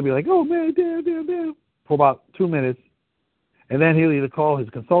 he'll be like, oh man, damn, for about 2 minutes, and then he'll either call his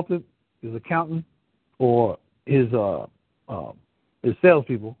consultant, his accountant, or his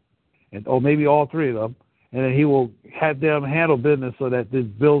salespeople, or maybe all three of them, and then he will have them handle business so that the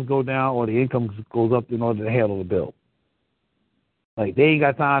bills go down or the income goes up in order to handle the bill. Like, they ain't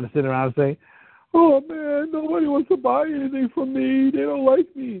got time to sit around and say, oh, man, nobody wants to buy anything from me. They don't like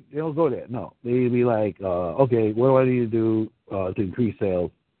me. They don't go there. No. They'd be like, okay, what do I need to do to increase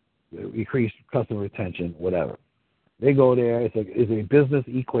sales, increase customer retention, whatever. They go there. It's a business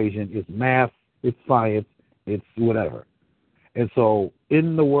equation. It's math. It's science. It's whatever. And so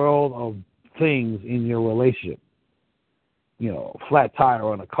in the world of things in your relationship, flat tire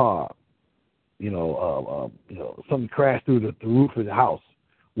on a car, something crashed through the roof of the house,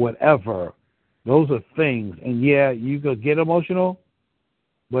 whatever, those are things. And yeah, you could get emotional,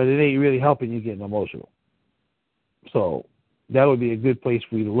 but it ain't really helping you getting emotional. So that would be a good place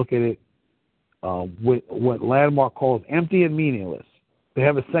for you to look at it. With what Landmark calls empty and meaningless. They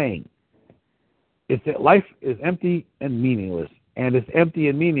have a saying. It's that life is empty and meaningless, and it's empty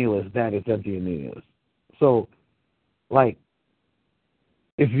and meaningless that it's empty and meaningless. So, like,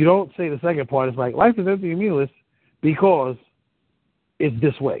 if you don't say the second part, it's like life is empty and meaningless because it's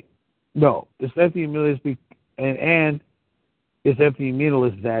this way. No, it's empty and meaningless, and it's empty and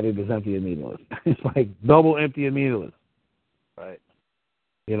meaningless that it is empty and meaningless. It's like double empty and meaningless, right?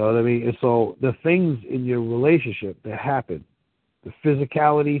 You know what I mean? And so the things in your relationship that happen, the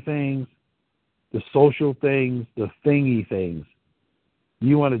physicality things, the social things, the thingy things,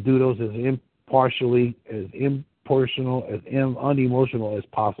 you want to do those as impartially, as impersonal, as unemotional as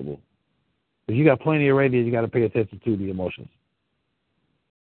possible. Because you got plenty of radio, you got to pay attention to the emotions.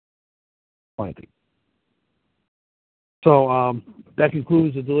 Plenty. So that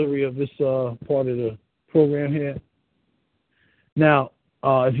concludes the delivery of this part of the program here. Now,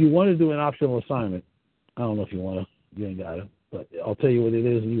 if you want to do an optional assignment, I don't know if you want to, you ain't got it, but I'll tell you what it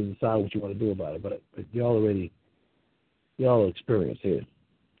is and you can decide what you want to do about it. But y'all are experienced here.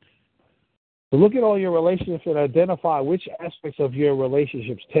 So look at all your relationships and identify which aspects of your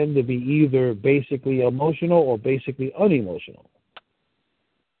relationships tend to be either basically emotional or basically unemotional.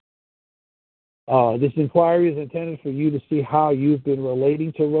 This inquiry is intended for you to see how you've been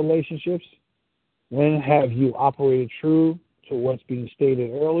relating to relationships. When have you operated true to what's being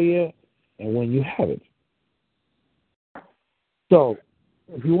stated earlier, and when you haven't. So,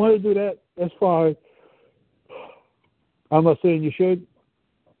 if you want to do that, that's fine. I'm not saying you should,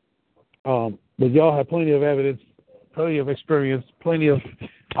 but y'all have plenty of evidence, plenty of experience, plenty of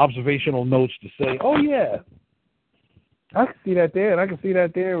observational notes to say, oh, yeah, I can see that there, and I can see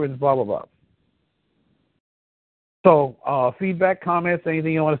that there, and blah, blah, blah. So, feedback, comments,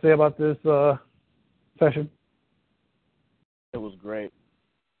 anything you want to say about this session? It was great.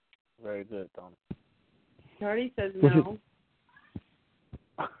 Very good, Tom. Jordy says no.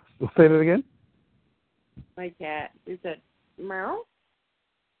 Say that again? My cat. He said, meow.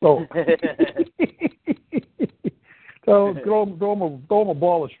 Oh. So throw him a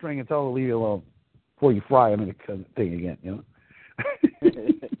ball of string and tell him to leave it alone before you fry him in the thing again, you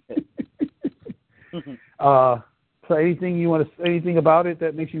know? So anything you want to say, anything about it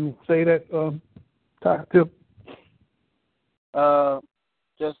that makes you say that, Tim?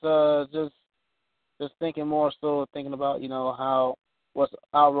 Just just thinking more so, thinking about, what's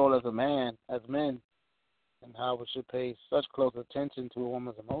our role as a man, as men, and how we should pay such close attention to a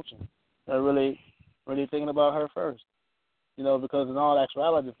woman's emotions. They're really, really thinking about her first. Because in all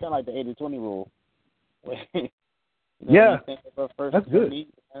actuality, it's kind of like the 80-20 rule. Yeah, you think of her first. that's good.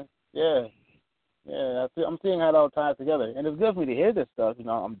 Yeah. I'm seeing how it all ties together, and it's good for me to hear this stuff.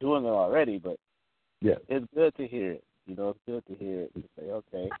 I'm doing it already, but it's good to hear it. It's good to hear it. To say,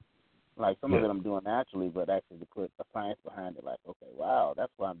 okay, like some of it I'm doing naturally, but actually to put a science behind it. Like, okay, wow,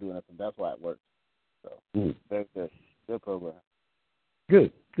 that's why I'm doing this, and that's why it works. So very good program.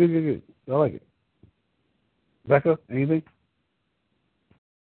 Good. I like it. Becca, anything?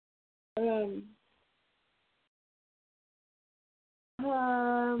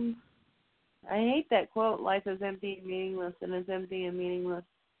 I hate that quote, life is empty and meaningless, and it's empty and meaningless,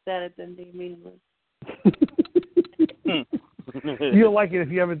 that it's empty and meaningless. You'll like it if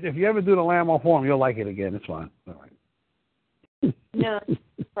you ever do the Lamb on Forum, you'll like it again. It's fine. All right. No, it's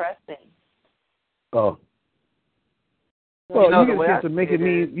depressing. Oh. Well, you get a chance to make it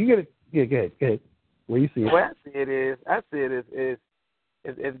mean. You get it. Yeah, go ahead. Where you see it? The way I see it is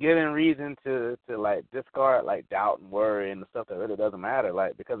it's giving reason to like discard like doubt and worry and the stuff that really doesn't matter.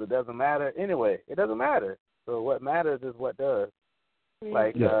 Like, because it doesn't matter anyway. It doesn't matter. So what matters is what does.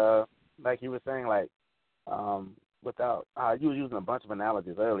 Like like you were saying, like without you were using a bunch of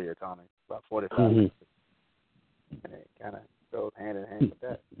analogies earlier, Tommy, about 45 minutes, and it kind of goes hand in hand with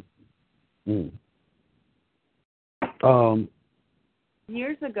that.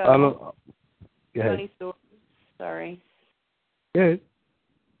 Years ago, funny story. Sorry. Good.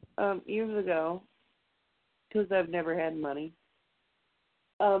 Years ago, because I've never had money,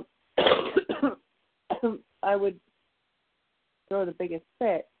 I would throw the biggest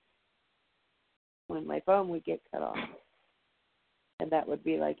fit when my phone would get cut off, and that would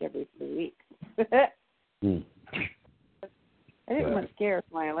be like every 3 weeks. I didn't much care if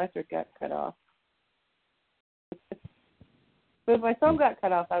my electric got cut off. But if my phone got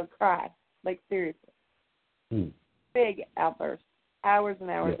cut off, I would cry. Like, seriously. Big outburst. Hours and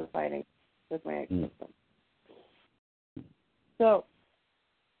hours of fighting with my ex-husband. So,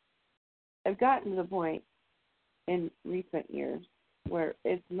 I've gotten to the point in recent years where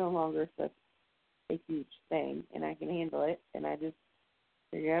it's no longer such a huge thing, and I can handle it, and I just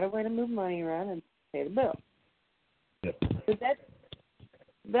figure out a way to move money around and pay the bill. But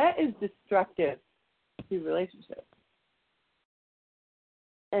that is destructive to relationships.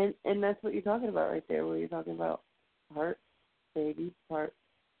 And that's what you're talking about right there, where you're talking about heart, baby, part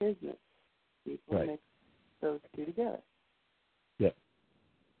business. People mix those two together. Yep.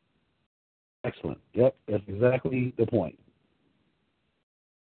 Excellent. Yep, that's exactly the point.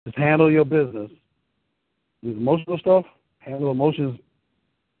 Just handle your business. The emotional stuff, handle emotions,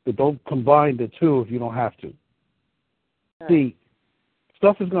 but don't combine the two if you don't have to. Right. See,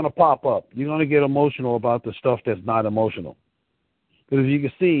 stuff is going to pop up. You're going to get emotional about the stuff that's not emotional. Because you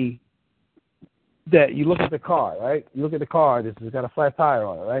can see that you look at the car, right? You look at the car, this has got a flat tire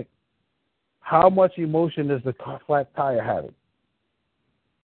on it, right? How much emotion does the flat tire have?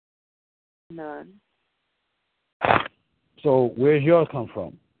 None. So where's yours come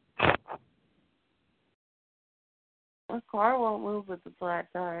from? A car won't move with the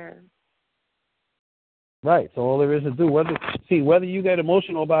flat tire. Right. So all there is to do, whether you get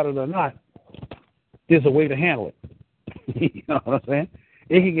emotional about it or not, there's a way to handle it. You know what I'm saying?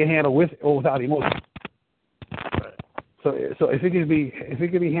 It can get handled with or without emotion. So if it can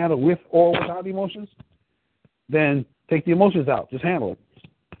be handled with or without emotions, then take the emotions out. Just handle it.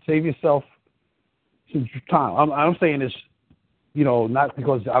 Save yourself some time. I'm saying this, not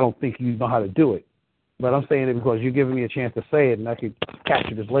because I don't think you know how to do it, but I'm saying it because you're giving me a chance to say it, and I could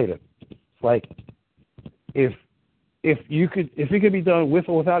capture this later. It's like if it could be done with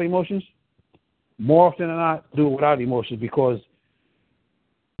or without emotions, more often than not, do it without emotions, because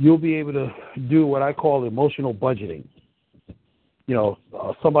you'll be able to do what I call emotional budgeting.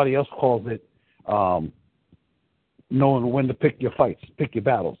 Somebody else calls it knowing when to pick your fights, pick your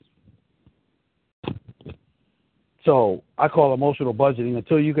battles. So I call emotional budgeting.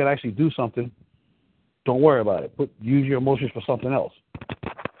 Until you can actually do something, don't worry about it. Use your emotions for something else.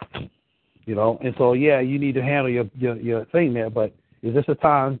 And so, you need to handle your thing there, but is this a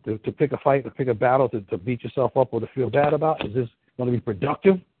time to pick a fight, to pick a battle, to beat yourself up or to feel bad about? Is this going to be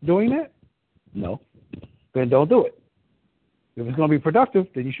productive doing that? No. Then don't do it. If it's going to be productive,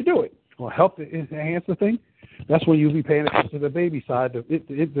 then you should do it. It's going to help to enhance the thing. That's when you'll be paying attention to the baby side,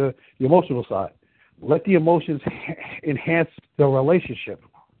 the emotional side. Let the emotions enhance the relationship.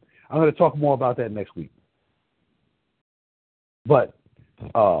 I'm going to talk more about that next week. But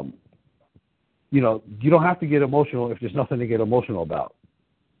you don't have to get emotional if there's nothing to get emotional about.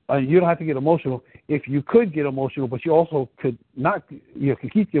 You don't have to get emotional if you could get emotional, but you also could not. You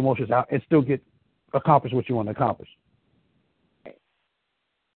could keep the emotions out and still accomplish what you want to accomplish.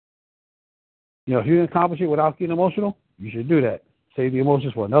 If you can accomplish it without getting emotional, you should do that. Save the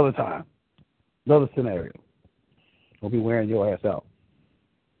emotions for another time, another scenario. Don't be wearing your ass out.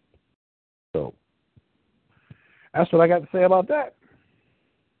 So that's what I got to say about that.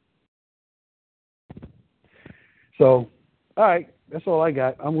 So, all right, that's all I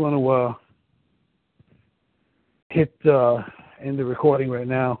got. I'm going to hit end the recording right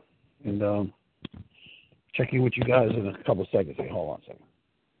now and check in with you guys in a couple of seconds. Hey, hold on a second.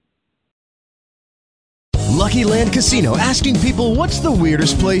 Lucky Land Casino, asking people, what's the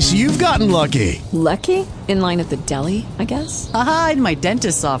weirdest place you've gotten lucky? Lucky? In line at the deli, I guess? Aha, in my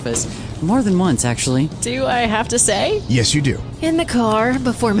dentist's office. More than once, actually. Do I have to say? Yes, you do. In the car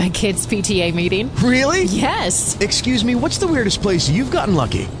before my kids' PTA meeting. Really? Yes. Excuse me, what's the weirdest place you've gotten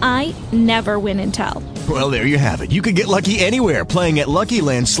lucky? I never win and tell. Well, there you have it. You can get lucky anywhere, playing at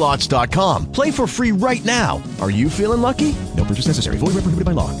LuckyLandSlots.com. Play for free right now. Are you feeling lucky? No purchase necessary. Void where prohibited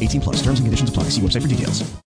by law. 18+. Terms and conditions apply. See website for details.